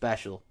Quarter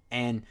Special.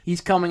 And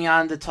he's coming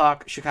on to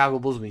talk Chicago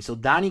Bulls with me. So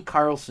Donnie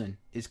Carlson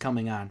is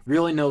coming on.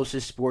 Really knows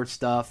his sports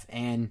stuff.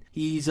 And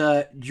he's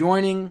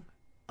joining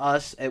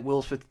us at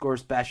Will's Fifth Quarter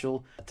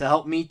Special to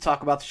help me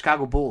talk about the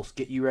Chicago Bulls.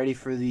 Get you ready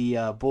for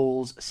the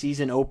Bulls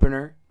season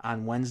opener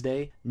on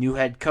Wednesday. New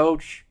head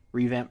coach,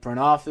 revamped front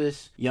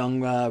office,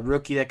 young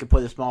rookie that could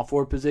play the small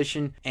forward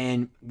position,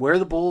 and where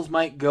the Bulls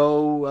might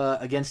go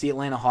against the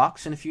Atlanta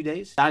Hawks in a few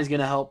days. Donnie's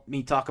going to help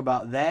me talk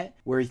about that,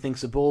 where he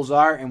thinks the Bulls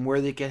are, and where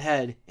they could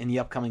head in the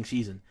upcoming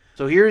season.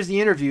 So here's the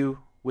interview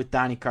with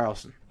Donnie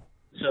Carlson.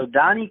 So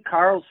Donnie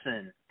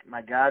Carlson,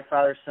 my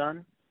godfather's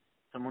son,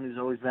 someone who's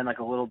always been like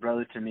a little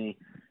brother to me,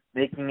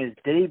 making his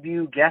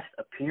debut guest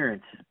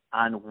appearance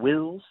on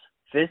Will's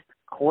Fifth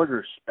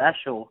Quarter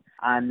Special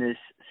on this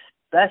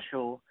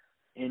special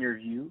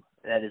interview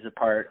that is a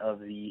part of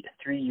the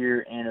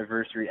 3-year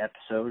anniversary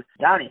episode.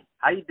 Donnie,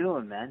 how you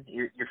doing, man?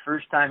 Your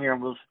first time here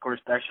on Will's Fifth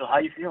Quarter Special. How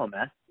you feeling,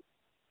 man?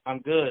 I'm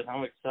good.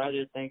 I'm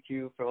excited. Thank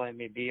you for letting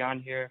me be on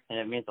here, and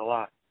it means a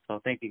lot. So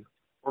thank you.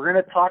 We're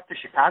going to talk to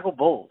Chicago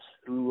Bulls,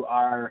 who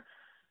are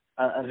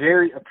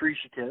very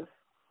appreciative,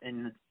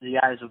 and the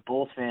guys of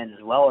Bulls fans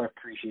as well are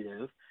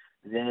appreciative.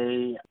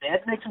 They had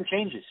to make some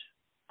changes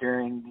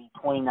during the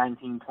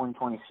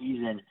 2019-2020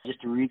 season. Just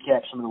to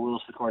recap some of the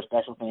Will's Fifth Quarter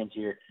Special fans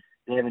here,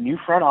 they have a new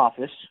front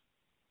office.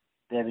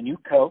 They have a new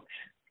coach.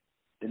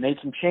 They made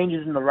some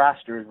changes in the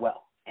roster as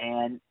well.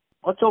 And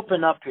let's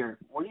open up here.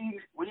 What do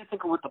you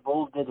think of what the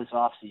Bulls did this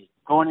offseason,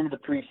 going into the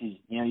preseason?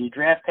 You know, you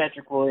draft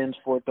Patrick Williams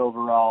 4th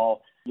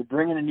overall. You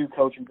bring in a new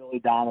coach in Billy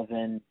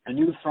Donovan, a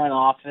new front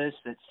office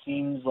that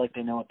seems like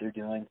they know what they're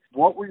doing.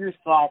 What were your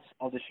thoughts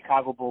of the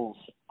Chicago Bulls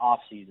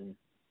offseason?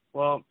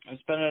 Well,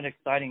 it's been an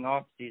exciting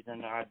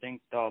offseason. I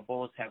think the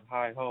Bulls have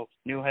high hopes.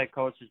 New head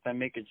coach has been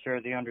making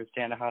sure they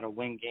understand how to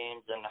win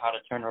games and how to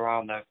turn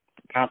around the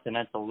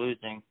continental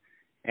losing.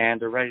 And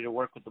they're ready to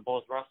work with the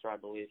Bulls roster, I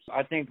believe.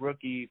 I think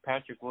rookie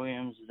Patrick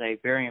Williams is a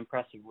very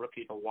impressive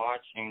rookie to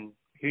watch. And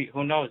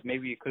who knows,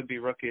 maybe he could be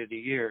Rookie of the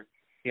Year.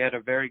 He had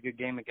a very good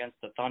game against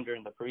the Thunder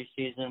in the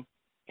preseason.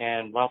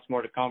 And lots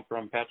more to come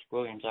from Patrick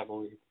Williams, I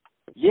believe.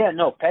 Yeah,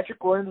 no,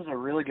 Patrick Williams is a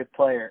really good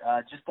player.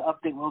 Just to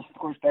update Will's Fifth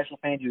Quarter Special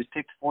fans, he was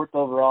picked 4th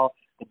overall.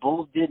 The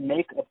Bulls did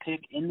make a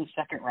pick in the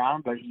 2nd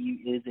round, but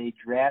he is a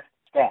draft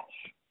stash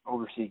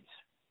overseas.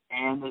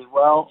 And as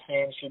well,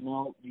 fans should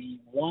know, the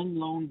one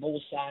lone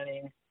Bull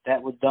signing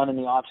that was done in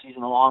the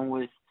offseason, along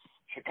with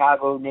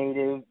Chicago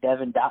native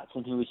Devin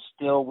Dotson, who is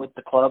still with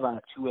the club on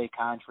a 2-way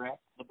contract.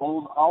 The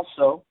Bulls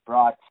also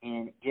brought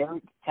in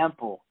Garrett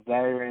Temple,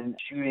 veteran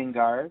shooting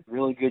guard,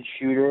 really good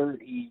shooter.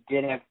 He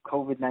did have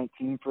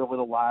COVID-19 for a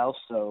little while,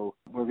 so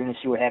we're going to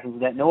see what happens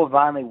with that. Noah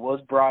Vonleh was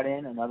brought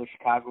in, another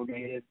Chicago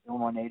native,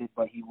 Illinois native,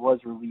 but he was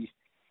released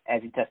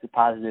as he tested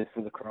positive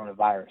for the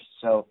coronavirus.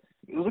 So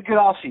it was a good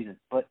offseason.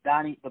 But,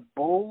 Donnie, the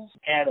Bulls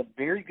had a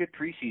very good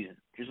preseason.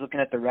 Just looking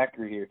at the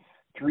record here,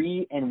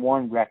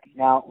 3-1 record.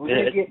 Now, we're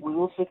going to get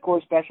Will's Fifth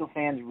Quarter Special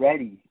fans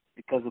ready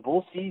because the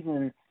Bulls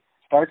season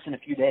starts in a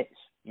few days.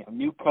 You know,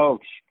 new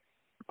coach,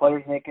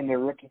 players making their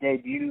rookie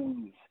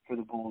debuts, for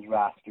the Bulls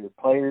roster,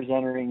 players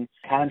entering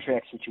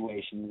contract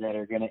situations that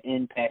are going to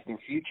impact their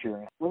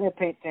future. We're going to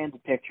paint fans a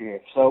picture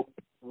here. So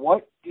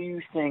what do you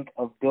think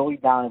of Billy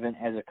Donovan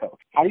as a coach?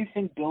 How do you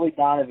think Billy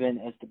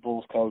Donovan as the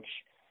Bulls coach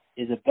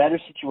is a better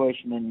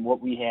situation than what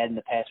we had in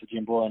the past with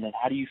Jim Boylen? And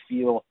how do you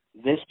feel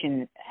this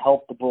can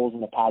help the Bulls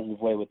in a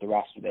positive way with the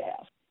roster they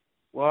have?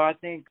 Well, I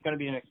think he's going to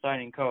be an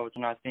exciting coach,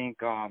 and I think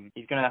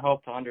he's going to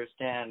help to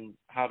understand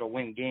how to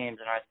win games.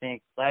 And I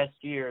think last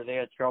year they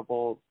had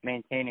trouble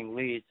maintaining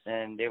leads,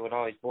 and they would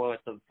always blow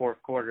it to the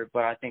fourth quarter.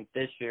 But I think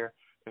this year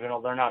they're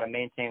going to learn how to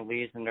maintain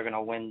leads, and they're going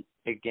to win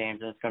big games,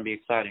 and it's going to be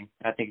exciting.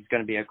 I think he's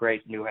going to be a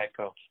great new head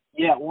coach.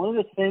 Yeah, one of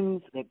the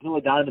things that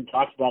Billy Donovan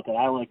talks about that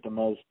I like the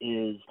most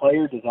is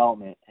player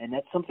development, and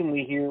that's something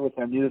we hear with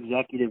our new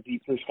executive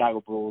VP for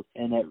Chicago Bulls,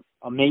 and that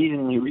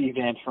amazingly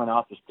revamped front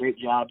office. Great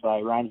job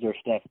by Reinsdorf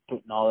staff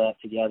putting all that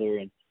together,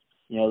 and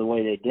the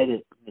way they did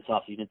it this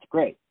offseason, it's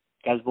great.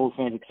 Guys, Bulls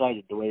fans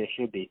excited the way they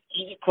should be.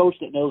 He's a coach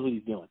that knows what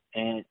he's doing,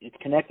 and it's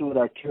connected with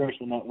Arturas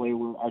in that way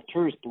where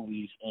Arturas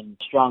believes in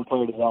strong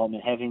player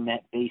development, having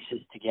that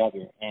basis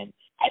together. And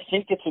I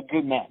think it's a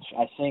good match.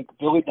 I think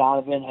Billy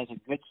Donovan has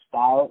a good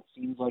style. It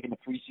seems like in the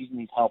preseason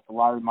he's helped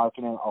Larry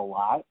Markkinen a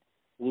lot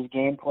with his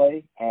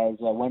gameplay, as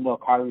Wendell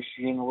Carter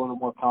shooting a little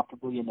more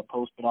comfortably in the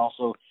post, but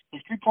also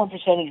his three-point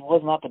percentage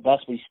was not the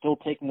best, but he's still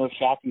taking those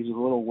shots. He was a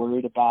little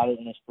worried about it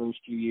in his first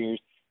few years.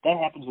 That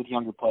happens with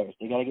younger players.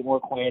 They got to get more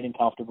quiet and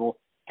comfortable.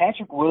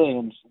 Patrick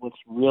Williams looks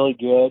really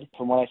good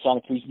from what I saw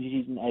in the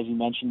preseason, as you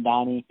mentioned,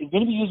 Donnie. He's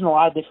going to be used in a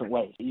lot of different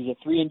ways. He's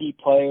a 3-and-D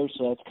player,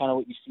 so that's kind of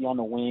what you see on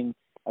the wing.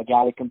 A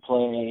guy that can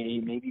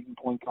play maybe even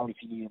point guard if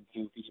you need him to,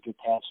 if he's a good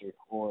passer,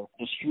 or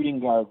the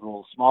shooting guard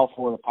role, small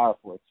forward or power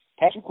forward.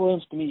 Patrick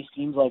Williams, to me,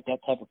 seems like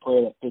that type of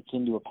player that fits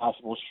into a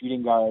possible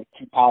shooting guard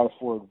to power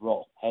forward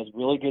role. Has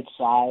really good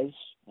size,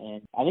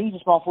 and I think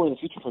he's a small forward in the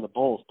future for the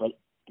Bulls, but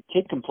the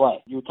kid can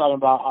play. You were talking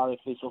about how they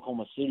faced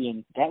Oklahoma City,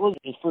 and that was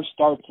his first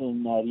starts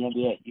in the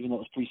NBA, even though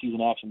it was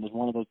preseason action. It was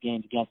one of those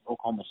games against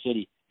Oklahoma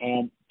City.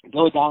 And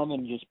Billy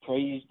Donovan just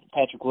praised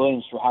Patrick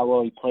Williams for how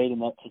well he played in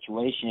that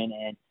situation.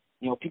 And,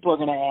 people are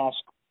going to ask,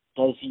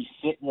 does he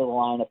fit into the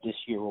lineup this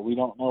year? Well, we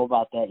don't know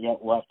about that yet.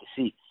 We'll have to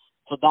see.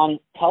 So,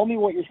 Donnie, tell me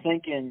what you're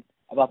thinking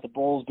about the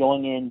Bulls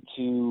going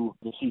into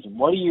the season.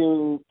 What are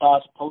your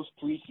thoughts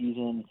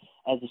post-preseason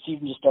as the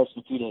season just starts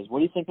in 2 days? What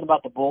are you thinking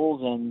about the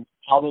Bulls and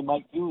how they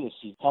might do this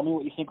season? Tell me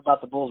what you think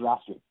about the Bulls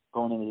roster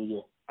going into the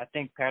year. I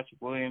think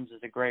Patrick Williams is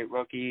a great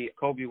rookie.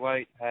 Kobe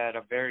White had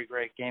a very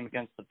great game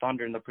against the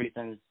Thunder in the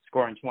preseason,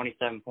 scoring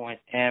 27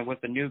 points. And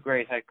with the new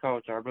great head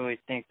coach, I really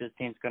think this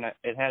team's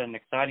it had an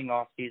exciting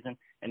offseason,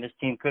 and this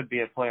team could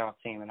be a playoff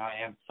team, and I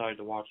am excited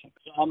to watch it.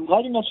 So I'm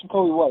glad you mentioned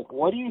Kobe White.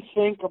 What do you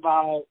think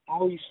about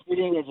how he's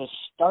fitting as a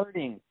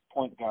starting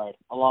point guard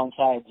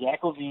alongside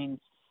Zach LaVine,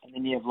 and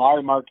then you have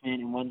Larry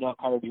Markkinen and Wendell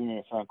Carter Jr.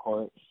 in front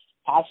court?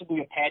 Possibly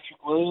a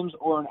Patrick Williams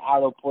or an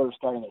Otto Porter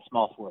starting at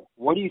small forward.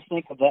 What do you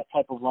think of that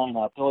type of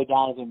lineup Billy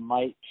Donovan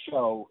might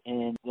show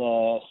in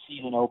the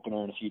season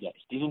opener in a few days?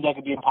 Do you think that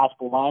could be a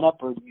possible lineup,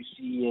 or do you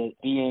see it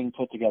being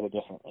put together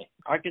differently?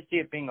 I could see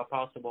it being a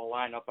possible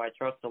lineup. I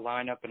trust the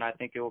lineup, and I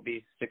think it will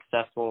be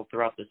successful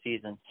throughout the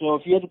season. So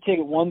if you had to take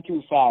it 1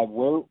 through 5,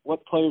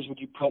 what players would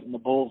you put in the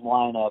Bulls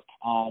lineup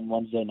on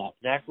Wednesday night?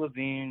 Zach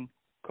LaVine,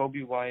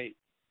 Kobe White,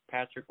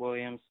 Patrick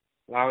Williams,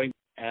 Larry,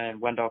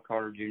 and Wendell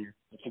Carter Jr.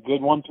 It's a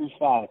good 1 through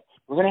 5.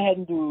 We're going to head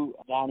into,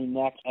 Donnie,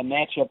 next, a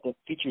matchup that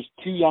features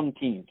 2 young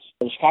teams.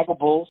 The Chicago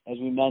Bulls, as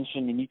we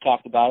mentioned, and you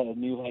talked about it, a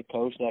new head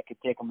coach that could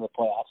take them to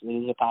the playoffs. It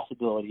is a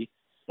possibility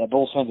that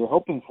Bulls fans are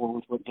hoping for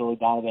with what Billy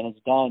Donovan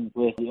has done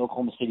with the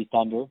Oklahoma City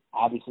Thunder.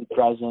 Obviously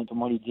present from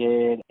what he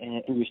did in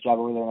a previous job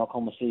over there in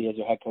Oklahoma City as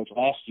their head coach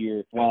last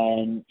year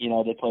when,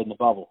 they played in the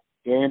bubble.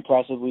 Very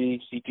impressively,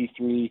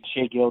 CP3,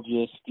 Shai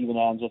Gilgeous, Steven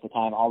Adams at the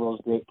time, all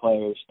those great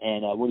players,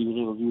 and what he was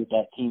able to do with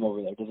that team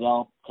over there,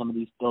 develop some of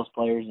those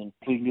players, and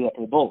we can do that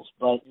for the Bulls.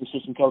 But the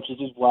assistant coaches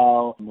as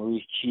well,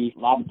 Maurice Chief, a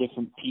lot of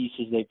different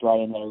pieces they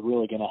brought in that are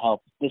really going to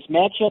help. This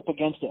matchup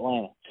against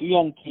Atlanta, 2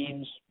 young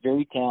teams,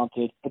 very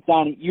talented. But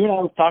Donnie, you and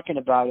I were talking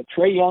about it.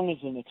 Trae Young is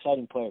an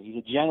exciting player.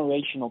 He's a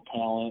generational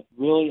talent,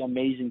 really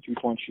amazing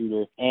three-point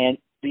shooter, and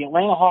the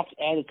Atlanta Hawks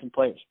added some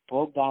players.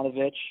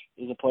 Bogdanovich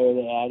is a player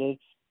they added.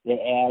 They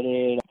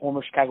added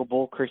former Chicago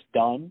Bull Chris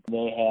Dunn.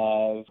 They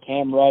have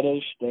Cam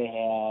Reddish. They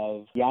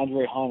have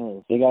DeAndre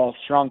Hunter. They got a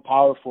strong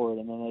power forward,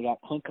 and then they got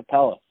Clint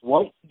Capella.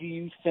 What do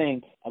you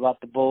think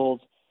about the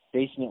Bulls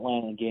facing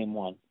Atlanta in Game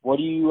 1? What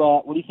do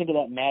you think of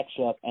that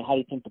matchup, and how do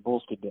you think the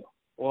Bulls could do?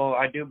 Well,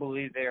 I do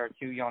believe they are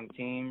 2 young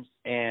teams,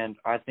 and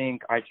I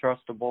think I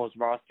trust the Bulls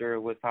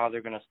roster with how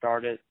they're going to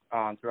start it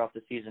throughout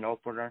the season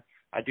opener.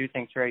 I do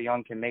think Trae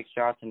Young can make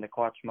shots in the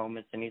clutch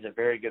moments, and he's a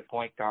very good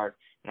point guard.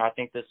 And I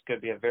think this could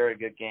be a very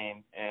good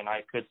game, and I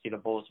could see the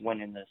Bulls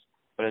winning this,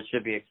 but it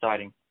should be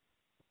exciting.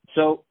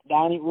 So,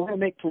 Donnie, we're going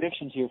to make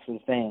predictions here for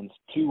the fans,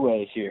 2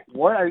 ways here.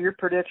 What are your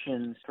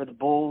predictions for the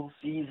Bulls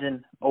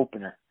season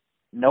opener?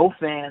 no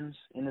fans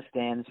in the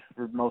stands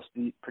for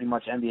pretty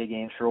much NBA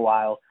games for a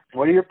while.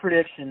 What are your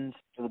predictions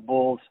for the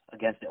Bulls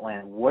against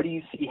Atlanta? What do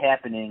you see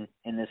happening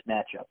in this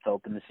matchup to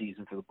open the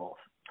season for the Bulls?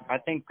 I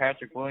think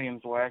Patrick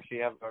Williams will actually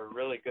have a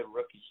really good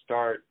rookie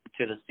start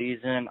to the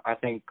season. I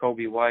think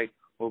Kobe White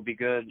will be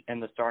good in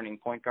the starting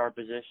point guard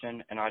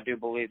position, and I do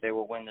believe they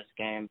will win this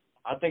game.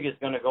 I think it's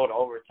going to go to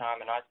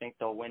overtime, and I think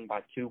they'll win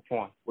by 2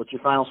 points. What's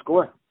your final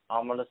score?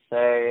 I'm going to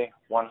say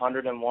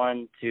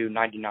 101-99.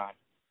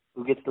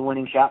 Who gets the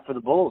winning shot for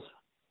the Bulls?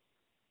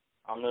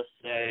 I'm going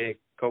to say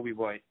Kobe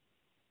White.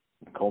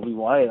 Kobe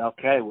White,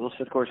 okay. Will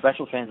Fifth Quarter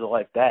Special fans will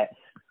like that.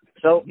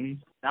 So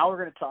now we're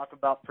going to talk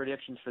about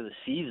predictions for the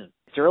season.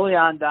 It's early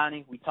on,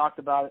 Donnie. We talked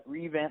about it,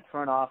 revamped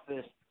front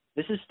office.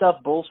 This is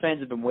stuff Bulls fans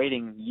have been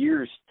waiting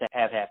years to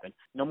have happen.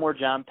 No more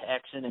John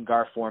Paxson and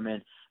Gar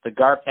Forman. The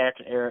Gar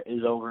Paxson era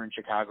is over in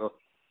Chicago.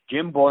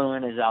 Jim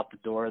Boylan is out the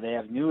door. They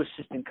have new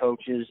assistant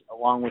coaches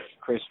along with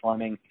Chris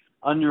Fleming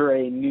under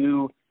a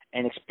new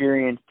and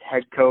experienced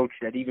head coach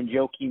that even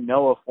Joakim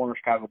Noah, former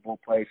Chicago Bull,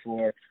 plays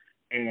for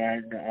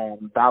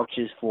and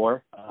vouches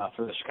for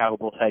the Chicago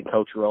Bulls head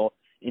coach role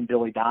in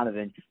Billy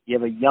Donovan. You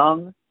have a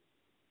young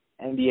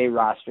NBA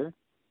roster,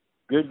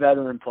 good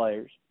veteran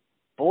players.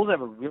 Bulls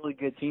have a really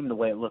good team the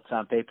way it looks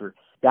on paper.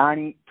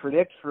 Donnie,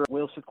 predict for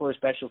Will's Fifth Quarter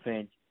Special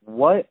fans,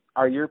 what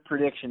are your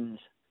predictions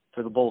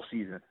for the Bulls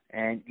season?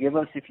 And give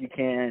us, if you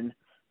can,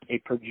 a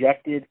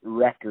projected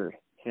record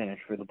finish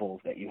for the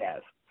Bulls that you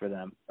have for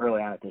them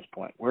early on at this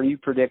point. Where do you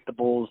predict the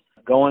Bulls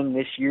going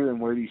this year, and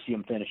where do you see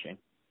them finishing?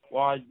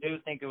 Well, I do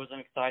think it was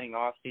an exciting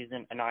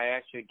offseason, and I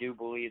actually do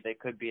believe they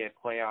could be a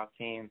playoff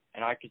team,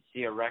 and I could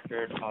see a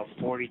record of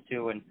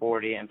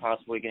 42-40 and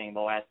possibly getting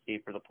the last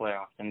seed for the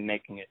playoffs and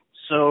making it.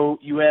 So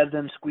you have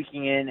them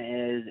squeaking in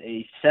as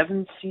a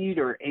 7 seed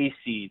or a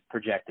seed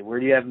projected? Where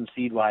do you have them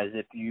seed-wise?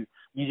 If you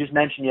just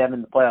mentioned you have them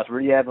in the playoffs, where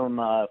do you have them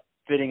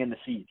fitting in the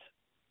seeds?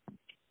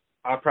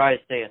 I'll probably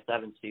say a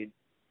 7 seed.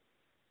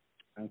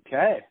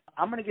 Okay.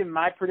 I'm going to give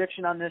my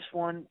prediction on this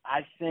one.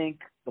 I think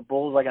the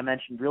Bulls, like I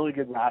mentioned, really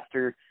good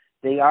roster.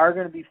 They are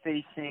going to be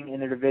facing in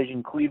their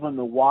division Cleveland.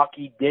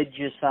 Milwaukee did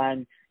just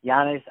sign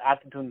Giannis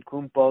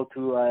Antetokounmpo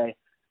to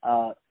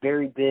a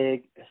very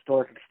big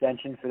historic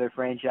extension for their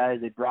franchise.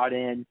 They brought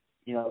in,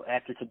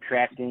 after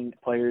subtracting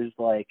players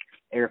like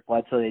Eric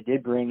Bledsoe, they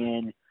did bring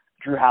in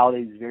Drew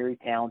Holiday, who's very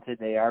talented.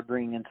 They are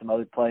bringing in some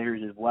other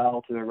players as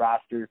well to their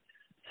roster.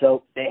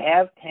 So they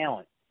have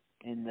talent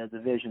in the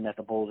division that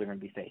the Bulls are going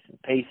to be facing.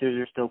 Pacers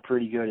are still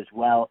pretty good as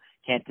well.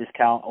 Can't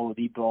discount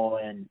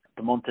Oladipo and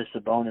Domantas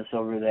Sabonis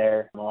over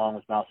there, along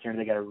with Miles Turner.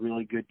 They got a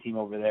really good team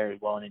over there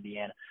as well in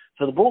Indiana.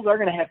 So the Bulls are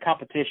going to have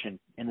competition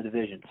in the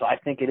division. So I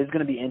think it is going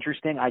to be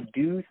interesting. I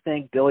do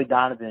think Billy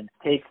Donovan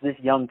takes this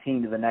young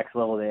team to the next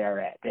level they are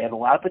at. They have a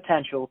lot of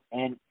potential,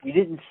 and we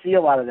didn't see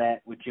a lot of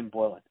that with Jim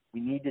Boylan. We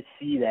need to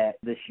see that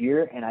this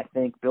year, and I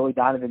think Billy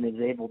Donovan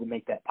is able to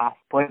make that possible.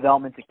 Play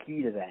development's a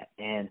key to that,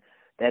 and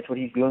that's what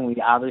he's doing. We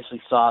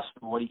obviously saw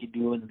what he could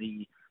do in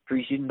the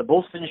preseason. The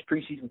Bulls finished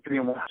preseason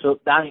 3-1. So,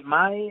 Donnie,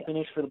 my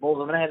finish for the Bulls,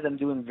 I'm going to have them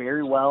doing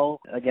very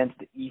well against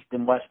the East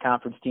and West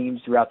Conference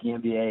teams throughout the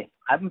NBA.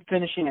 I've been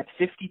finishing at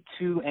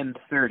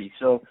 52-30.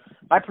 So,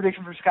 my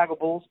prediction for Chicago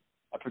Bulls,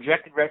 a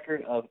projected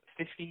record of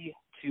 52-30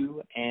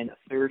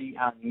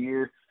 on the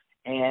year.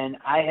 And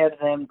I have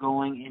them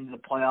going into the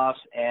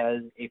playoffs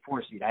as a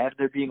 4 seed. I have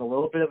there being a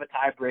little bit of a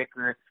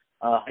tiebreaker,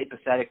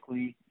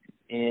 hypothetically,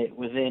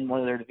 within one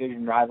of their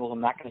division rivals.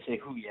 I'm not going to say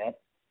who yet.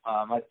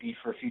 Might be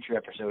for a future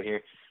episode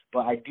here.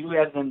 But I do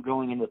have them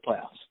going into the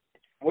playoffs.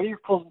 What are your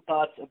closing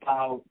thoughts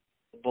about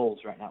the Bulls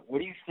right now? What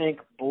do you think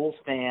Bulls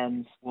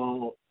fans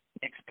will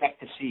expect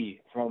to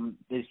see from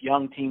this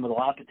young team with a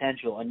lot of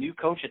potential, a new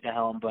coach at the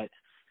helm? But,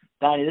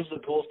 Donnie, this is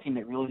a Bulls team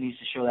that really needs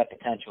to show that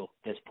potential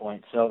at this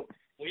point. So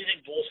what do you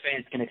think Bulls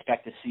fans can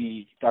expect to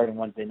see starting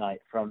Wednesday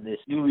night from this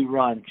newly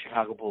run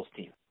Chicago Bulls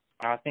team?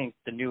 I think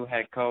the new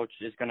head coach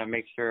is going to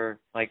make sure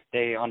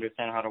they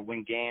understand how to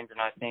win games, and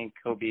I think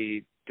he'll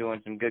be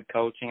doing some good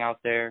coaching out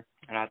there,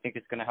 and I think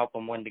it's going to help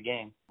them win the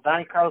game.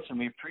 Donnie Carlson,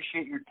 we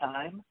appreciate your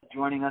time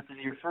joining us. This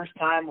is your first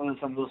time with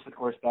us on Will's Fifth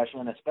Quarter Special,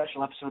 and a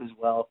special episode as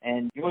well.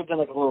 And you've always been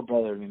like a little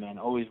brother to me, man.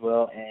 Always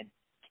will. And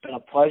it's been a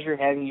pleasure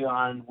having you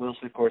on Will's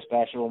Fifth Quarter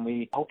Special, and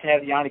we hope to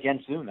have you on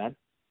again soon, man.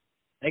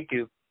 Thank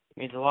you. It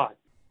means a lot.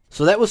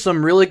 So that was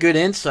some really good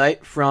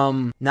insight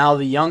from now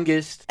the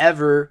youngest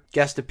ever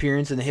guest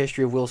appearance in the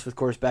history of Will's Fifth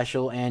Quarter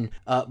Special, and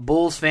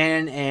Bulls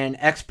fan and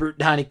expert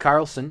Donnie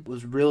Carlson. It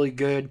was really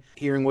good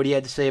hearing what he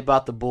had to say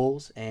about the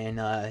Bulls and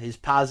his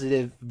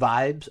positive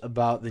vibes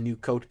about the new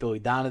coach Billy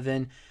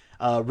Donovan,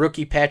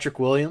 rookie Patrick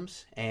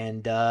Williams,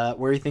 and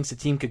where he thinks the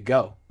team could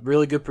go.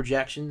 Really good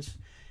projections.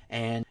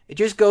 And it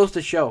just goes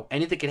to show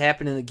anything could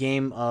happen in the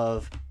game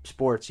of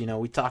sports.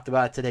 We talked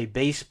about it today,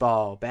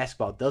 baseball,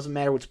 basketball, doesn't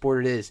matter what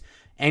sport it is.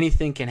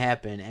 Anything can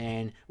happen,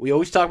 and we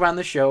always talk about on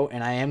the show,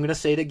 and I am going to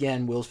say it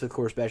again, Will's Fifth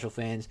Quarter Special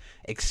fans,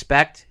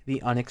 expect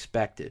the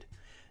unexpected.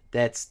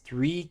 That's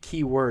 3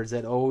 key words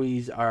that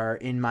always are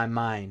in my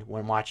mind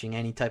when watching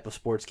any type of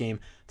sports game,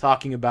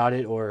 talking about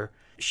it, or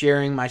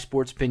sharing my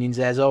sports opinions,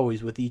 as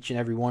always, with each and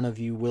every one of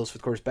you Will's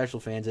Fifth Quarter Special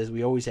fans, as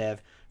we always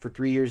have for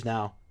 3 years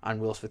now on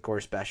Will's Fifth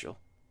Quarter Special.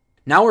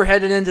 Now we're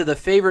headed into the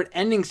favorite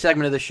ending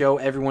segment of the show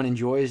everyone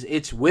enjoys.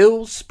 It's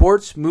Will's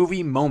Sports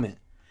Movie Moment.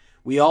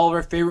 We all have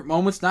our favorite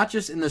moments, not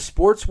just in the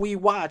sports we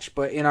watch,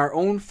 but in our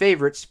own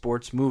favorite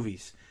sports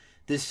movies.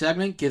 This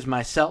segment gives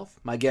myself,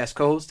 my guest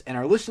co-host, and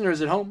our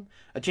listeners at home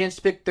a chance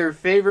to pick their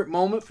favorite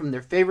moment from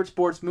their favorite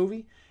sports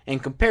movie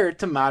and compare it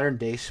to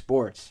modern-day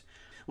sports.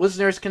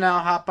 Listeners can now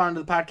hop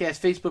onto the podcast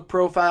Facebook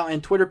profile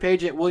and Twitter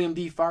page at William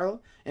D.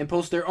 Farlow and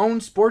post their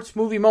own sports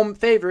movie moment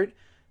favorite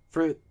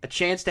for a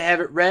chance to have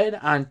it read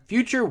on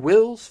future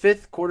Will's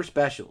Fifth Quarter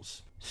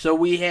Specials. So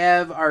we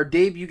have our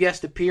debut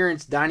guest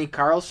appearance, Donnie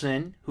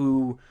Carlson,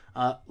 who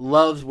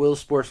loves Will's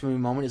Sports Movie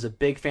Moment, is a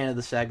big fan of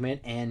the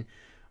segment, and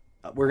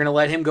we're going to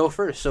let him go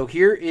first. So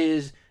here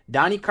is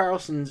Donnie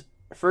Carlson's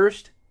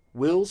first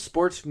Will's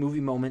Sports Movie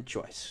Moment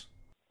choice.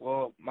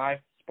 Well, my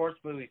sports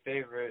movie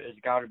favorite has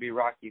got to be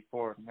Rocky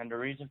IV, and the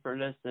reason for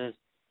this is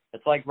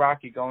it's like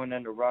Rocky going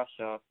into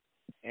Russia,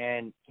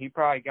 and he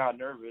probably got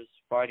nervous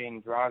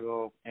fighting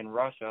Drago in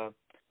Russia.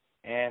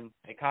 And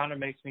it kind of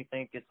makes me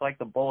think it's like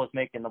the Bulls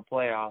making the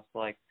playoffs.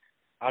 Like,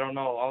 I don't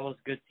know, all those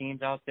good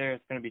teams out there,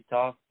 it's going to be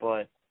tough,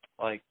 but,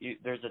 like,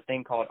 there's a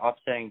thing called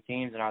upsetting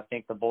teams, and I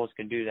think the Bulls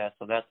can do that,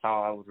 so that's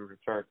how I would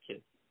refer to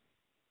it.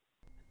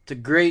 It's a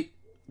great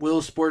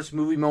Will's Sports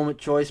Movie Moment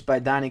choice by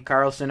Donnie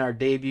Carlson, our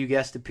debut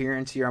guest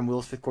appearance here on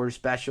Will's Fifth Quarter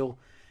Special.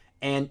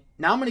 And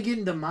now I'm going to get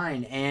into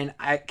mine, and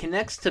it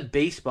connects to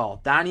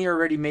baseball. Donnie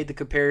already made the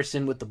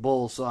comparison with the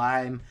Bulls, so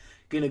I'm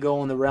going to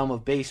go in the realm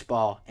of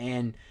baseball.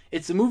 And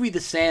it's the movie The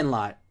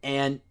Sandlot,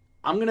 and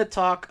I'm going to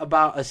talk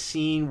about a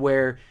scene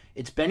where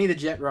it's Benny the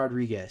Jet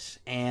Rodriguez,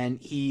 and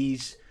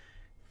he's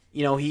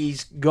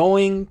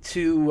going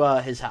to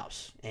his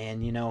house,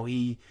 and,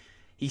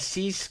 he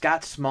sees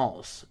Scott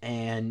Smalls,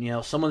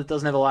 and, someone that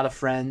doesn't have a lot of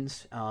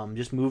friends,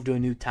 just moved to a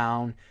new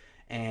town,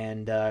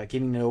 and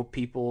getting to know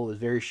people, is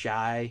very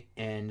shy,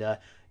 and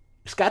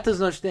Scott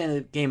doesn't understand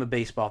the game of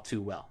baseball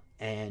too well.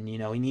 And, he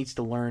needs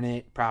to learn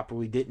it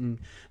properly. Didn't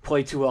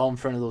play too well in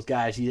front of those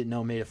guys. He didn't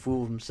know, made a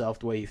fool of himself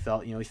the way he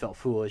felt. He felt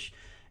foolish.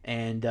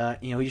 And,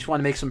 he just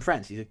wanted to make some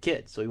friends. He's a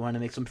kid, so he wanted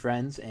to make some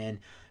friends. And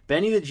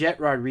Benny the Jet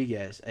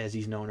Rodriguez, as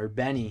he's known, or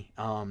Benny,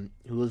 who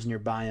lives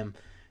nearby him,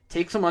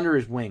 takes him under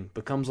his wing,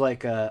 becomes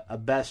like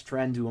a best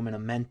friend to him and a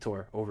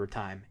mentor over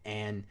time.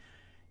 And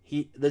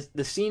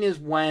the scene is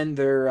when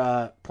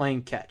they're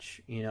playing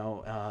catch,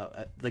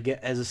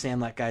 as the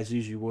Sandlot guys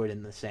usually would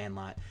in the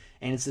Sandlot.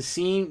 And it's the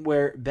scene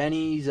where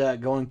Benny's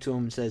going to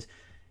him and says,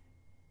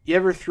 you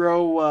ever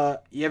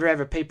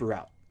have a paper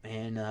route?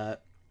 And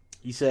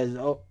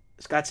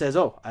Scott says,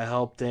 I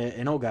helped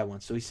an old guy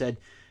once. So he said,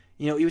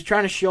 he was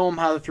trying to show him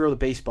how to throw the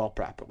baseball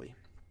properly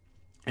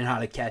and how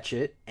to catch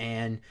it.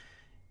 And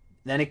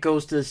then it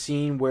goes to the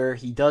scene where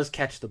he does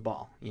catch the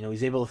ball.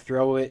 He's able to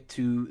throw it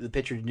to the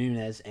pitcher,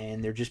 Nunez,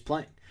 and they're just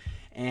playing.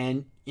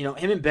 And,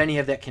 him and Benny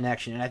have that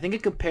connection. And I think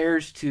it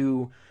compares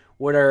to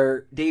what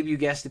our debut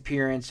guest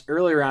appearance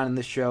earlier on in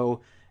the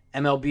show,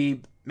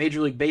 MLB Major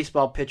League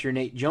Baseball pitcher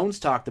Nate Jones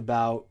talked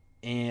about,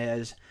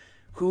 as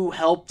who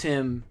helped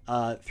him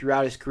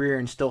throughout his career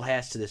and still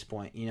has to this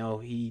point.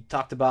 He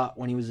talked about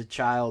when he was a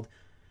child.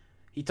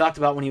 He talked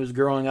about when he was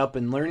growing up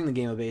and learning the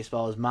game of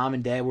baseball. His mom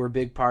and dad were a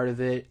big part of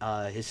it.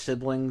 His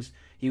siblings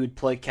he would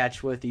play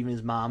catch with, even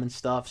his mom and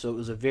stuff. So it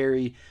was a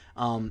very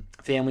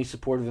family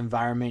supportive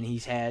environment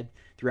he's had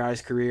throughout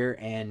his career,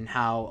 and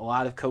how a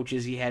lot of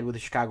coaches he had with the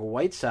Chicago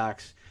White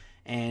Sox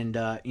and,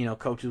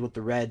 coaches with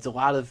the Reds, a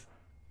lot of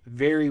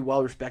very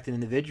well-respected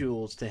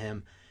individuals to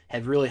him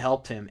have really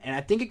helped him. And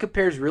I think it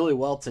compares really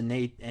well to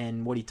Nate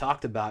and what he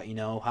talked about,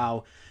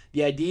 how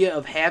the idea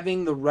of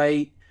having the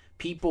right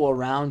people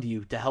around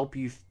you to help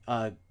you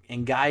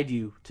and guide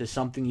you to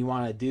something you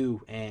want to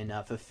do and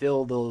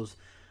fulfill those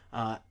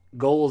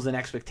goals and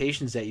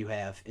expectations that you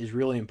have is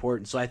really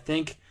important. So I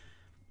think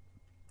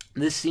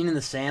this scene in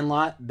The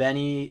Sandlot,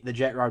 Benny the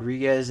Jet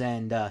Rodriguez,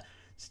 and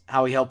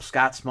how he helped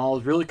Scott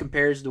Smalls really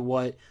compares to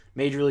what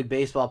Major League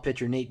Baseball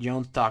pitcher Nate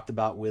Jones talked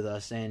about with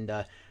us,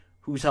 and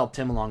who's helped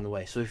him along the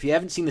way. So if you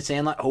haven't seen The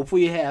Sandlot,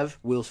 hopefully you have,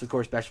 Will's Fifth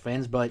Quarter Special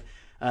fans, but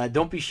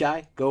don't be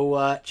shy.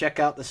 Go check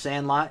out The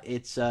Sandlot.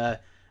 It's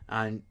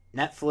on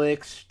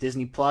Netflix,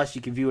 Disney Plus.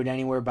 You can view it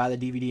anywhere, buy the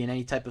DVD in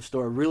any type of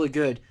store. Really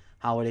good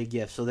holiday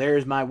gift. So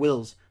there's my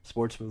Will's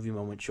Sports Movie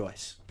Moment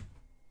choice.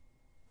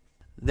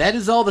 That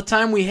is all the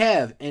time we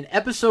have in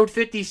episode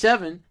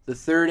 57, the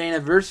third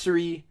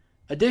anniversary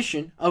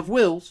edition of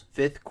Will's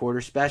Fifth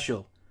Quarter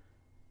Special.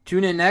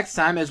 Tune in next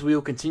time as we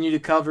will continue to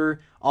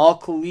cover all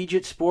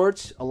collegiate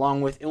sports,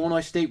 along with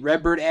Illinois State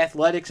Redbird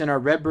athletics and our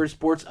Redbird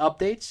sports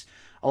updates,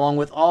 along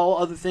with all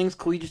other things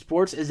collegiate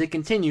sports as they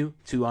continue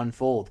to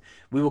unfold.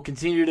 We will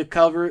continue to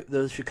cover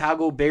the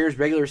Chicago Bears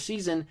regular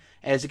season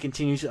as it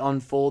continues to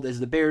unfold as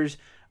the Bears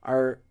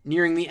are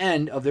nearing the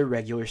end of their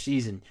regular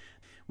season.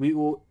 We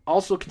will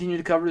also continue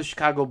to cover the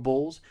Chicago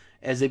Bulls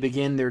as they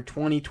begin their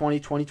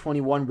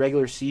 2020-2021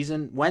 regular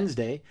season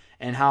Wednesday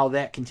and how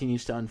that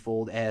continues to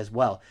unfold as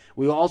well.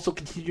 We will also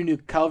continue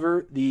to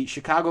cover the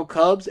Chicago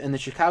Cubs and the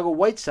Chicago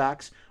White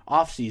Sox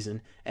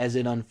offseason as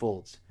it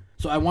unfolds.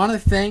 So I want to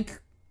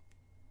thank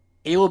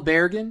Ayla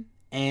Bergen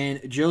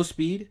and Joe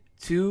Speed,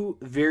 two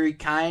very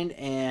kind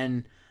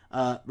and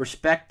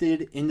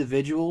respected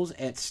individuals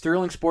at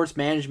Sterling Sports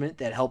Management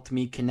that helped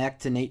me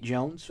connect to Nate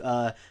Jones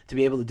to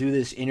be able to do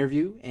this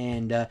interview.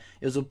 And it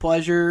was a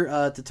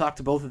pleasure to talk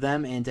to both of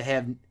them and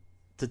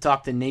to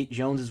talk to Nate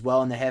Jones as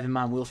well and to have him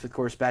on Will's Fifth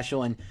Quarter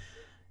Special. And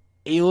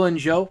Ayla and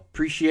Joe,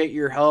 appreciate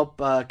your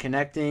help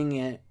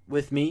connecting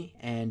with me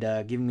and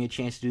giving me a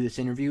chance to do this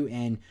interview,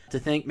 and to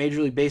thank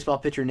Major League Baseball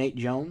pitcher Nate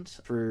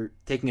Jones for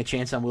taking a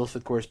chance on Will's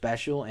Fifth Quarter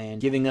Special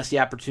and giving us the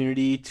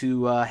opportunity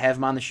to have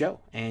him on the show.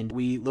 And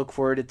we look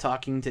forward to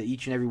talking to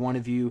each and every one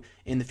of you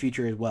in the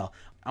future as well.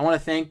 I want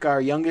to thank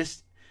our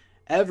youngest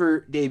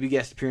ever debut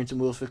guest appearance in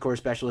Will's Fifth Quarter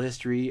Special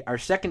history, our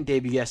second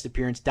debut guest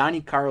appearance,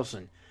 Donnie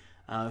Carlson,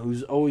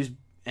 who's always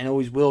and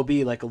always will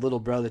be like a little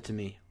brother to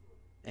me.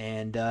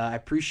 And I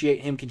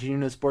appreciate him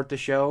continuing to support the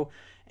show,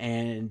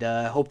 and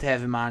hope to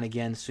have him on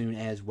again soon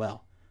as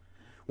well.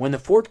 When the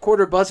fourth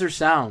quarter buzzer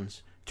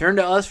sounds, turn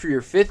to us for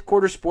your fifth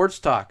quarter sports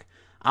talk.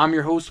 I'm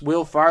your host,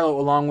 Will Farlow,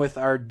 along with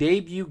our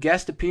debut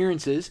guest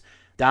appearances,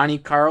 Donnie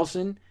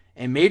Carlson,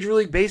 and Major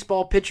League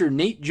Baseball pitcher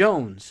Nate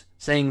Jones,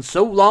 saying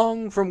so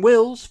long from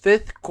Will's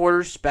Fifth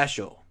Quarter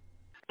Special.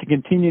 To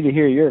continue to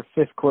hear your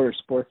fifth quarter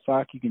sports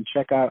talk, you can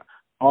check out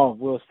all of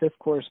Will's Fifth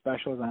Quarter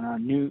Specials on our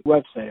new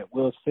website at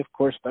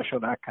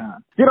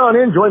willsfifthquarterspecial.com. Get on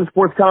in, join the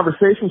sports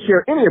conversation,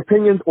 share any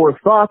opinions or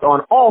thoughts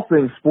on all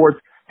things sports.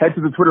 Head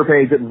to the Twitter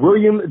page at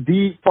William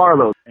D.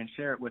 Farlow. And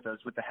share it with us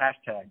with the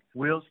hashtag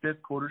Will's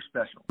Fifth Quarter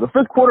Special. The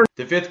fifth quarter.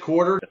 The fifth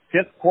quarter. The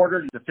fifth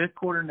quarter. The fifth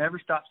quarter never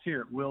stops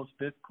here at Will's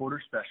Fifth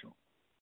Quarter Special.